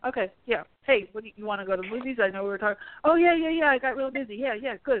call him. Okay, yeah. Hey, you want to go to the movies? I know we were talking. Oh, yeah, I got real busy.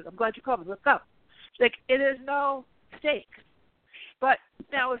 Yeah, good. I'm glad you called me. Let's go. Like, it is no stakes. But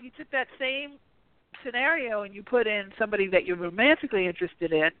now if you took that same scenario and you put in somebody that you're romantically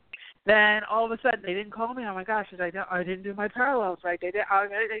interested in, then all of a sudden they didn't call me. Oh my gosh, I didn't do my parallels right. They did,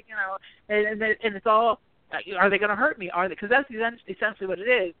 and it's all. Are they going to hurt me? Are they? Because that's essentially what it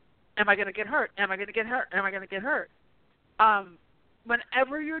is. Am I going to get hurt? Am I going to get hurt? Am I going to get hurt?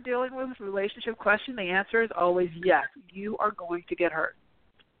 Whenever you're dealing with a relationship question, the answer is always yes. You are going to get hurt.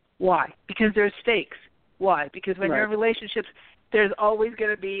 Why? Because there's stakes. Why? Because when you're in relationships, there's always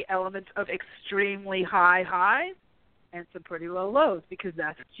going to be elements of extremely high highs and some pretty low lows because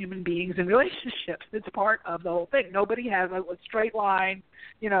that's human beings in relationships. It's part of the whole thing. Nobody has a straight line,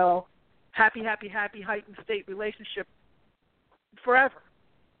 happy, heightened state relationship forever.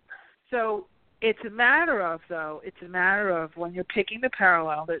 So it's a matter of when you're picking the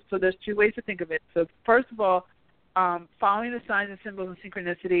parallel. So there's two ways to think of it. So first of all, following the signs and symbols and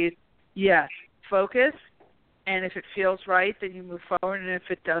synchronicities, yes, focus. And if it feels right, then you move forward. And if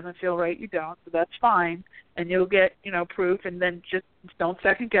it doesn't feel right, you don't. So that's fine. And you'll get, proof. And then just don't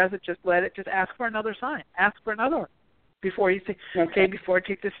second guess it. Just let it. Just ask for another sign. Ask for another one before you say, okay, before I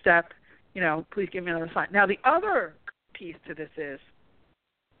take this step, please give me another sign. Now, the other piece to this is,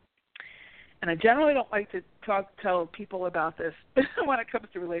 and I generally don't like to tell people about this when it comes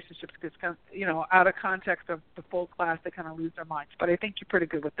to relationships because, out of context of the full class, they kind of lose their minds. But I think you're pretty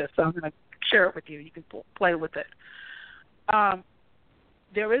good with this, so I'm going to share it with you. You can play with it.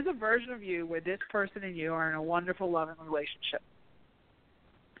 There is a version of you where this person and you are in a wonderful, loving relationship.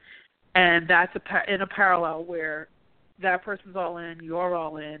 And that's in a parallel where that person's all in, you're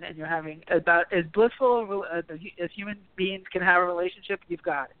all in, and you're having about as blissful as human beings can have a relationship, you've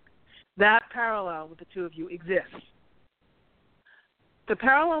got it. That parallel with the two of you exists. The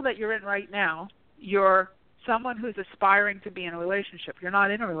parallel that you're in right now, you're someone who's aspiring to be in a relationship. You're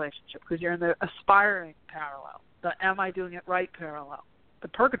not in a relationship because you're in the aspiring parallel, the am I doing it right parallel, the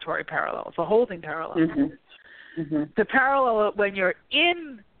purgatory parallel, the holding parallel. The parallel when you're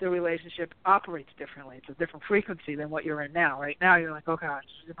in the relationship operates differently. It's a different frequency than what you're in now. Right now you're like, oh gosh,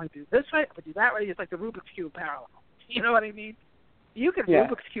 if I do this right, if I do that right, it's like the Rubik's Cube parallel. You know what I mean? You can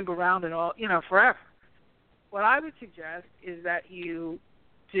Rubik's Cube around it all, forever. What I would suggest is that you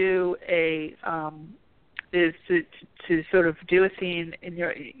do is to sort of do a scene in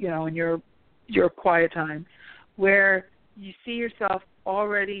your, in your quiet time where you see yourself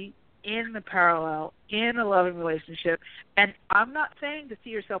already in the parallel, in a loving relationship. And I'm not saying to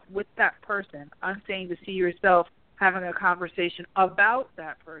see yourself with that person. I'm saying to see yourself having a conversation about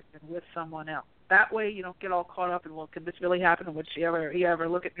that person with someone else. That way you don't get all caught up in, well, can this really happen? And would he ever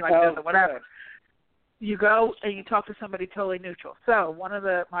look at me like this or whatever? Good. You go and you talk to somebody totally neutral. So one of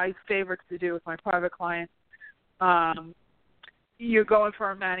my favorites to do with my private clients, you're going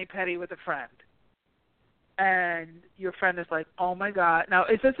for a mani-pedi with a friend. And your friend is like, oh, my God. Now,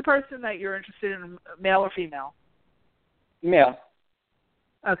 is this a person that you're interested in, male or female? Male.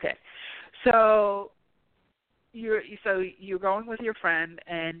 Okay. So you're going with your friend,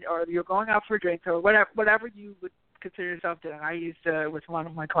 or you're going out for a drink, or whatever you would consider yourself doing. I used with one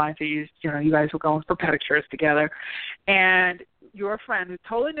of my clients, you guys were going for pedicures together, and your friend, who's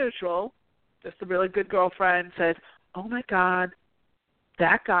totally neutral, just a really good girlfriend, says, "Oh my God,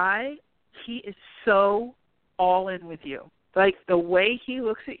 that guy, he is so all in with you. Like the way he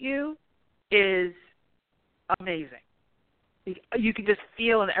looks at you is amazing. You can just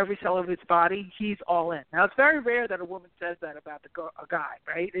feel in every cell of his body, he's all in." Now, it's very rare that a woman says that about a guy,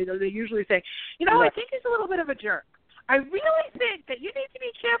 right? They usually say, I think he's a little bit of a jerk. I really think that you need to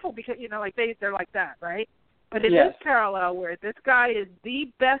be careful because, they're like that, right? But in this parallel where this guy is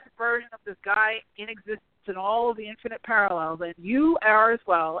the best version of this guy in existence in all of the infinite parallels, and you are as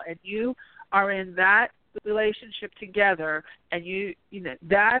well, and you are in that relationship together, and you know,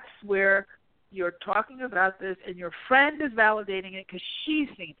 that's where you're talking about this, and your friend is validating it because she's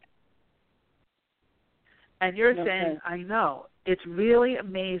seen it. And you're saying, I know, it's really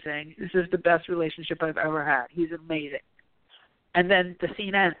amazing. This is the best relationship I've ever had. He's amazing. And then the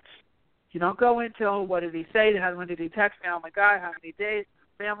scene ends. You don't go into, oh, what did he say? When did he text me? Oh, my God, how many days? Does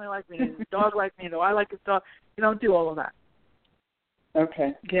family like me? Does his dog like me? Do I like his dog? You don't do all of that.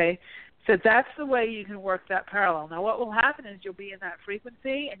 Okay? So that's the way you can work that parallel. Now, what will happen is you'll be in that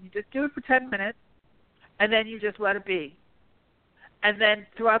frequency, and you just do it for 10 minutes, and then you just let it be. And then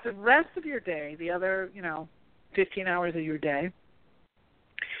throughout the rest of your day, the other, 15 hours of your day,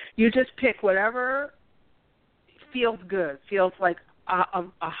 you just pick whatever feels good, feels like a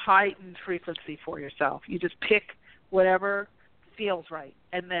heightened frequency for yourself. You just pick whatever feels right.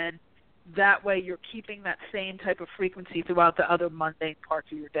 And then that way you're keeping that same type of frequency throughout the other mundane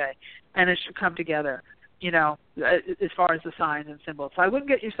parts of your day. And it should come together, as far as the signs and symbols. So I wouldn't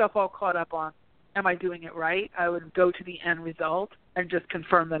get yourself all caught up on, am I doing it right? I would go to the end result and just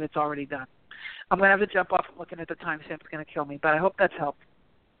confirm that it's already done. I'm going to have to jump off. I'm looking at the timestamp. It's going to kill me, but I hope that's helped.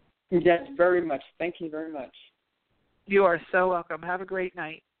 Yes, very much. Thank you very much. You are so welcome. Have a great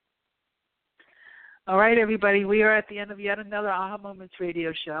night. All right, everybody, we are at the end of yet another Aha Moments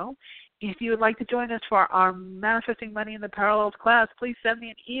radio show. If you would like to join us for our Manifesting Money in the Parallels class, please send me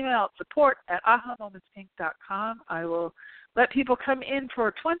an email at support@ahamomentsinc.com. I will let people come in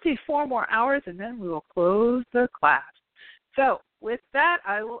for 24 more hours, and then we will close the class. So with that,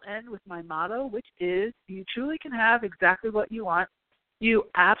 I will end with my motto, which is, you truly can have exactly what you want. You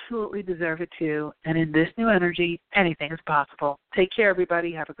absolutely deserve it too. And in this new energy, anything is possible. Take care,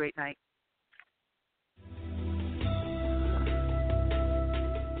 everybody. Have a great night.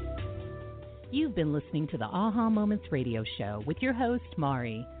 You've been listening to the Aha Moments radio show with your host,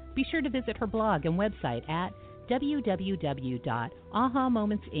 Mari. Be sure to visit her blog and website at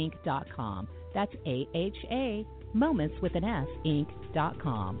www.ahamomentsinc.com. That's AHA, moments with an S,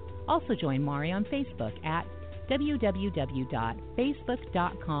 inc.com. Also join Mari on Facebook at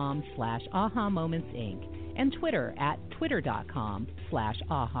www.facebook.com/ahamomentsinc and Twitter at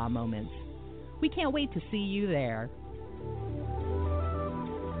twitter.com/ahamoments. We can't wait to see you there.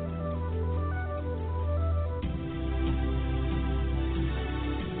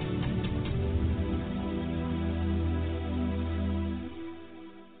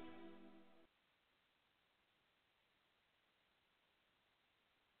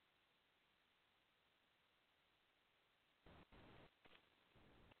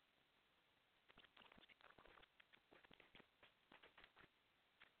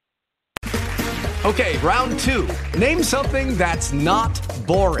 Okay, round two. Name something that's not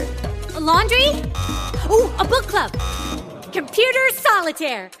boring. A laundry? Ooh, a book club. Computer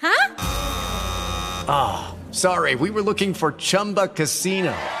solitaire, huh? Ah, sorry, we were looking for Chumba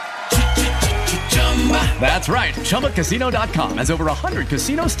Casino. That's right, ChumbaCasino.com has over 100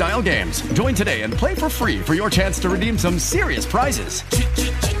 casino-style games. Join today and play for free for your chance to redeem some serious prizes.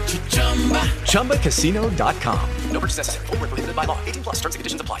 ChumbaCasino.com. No purchase necessary. Void where prohibited by law. 18+ terms and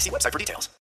conditions apply. See website for details.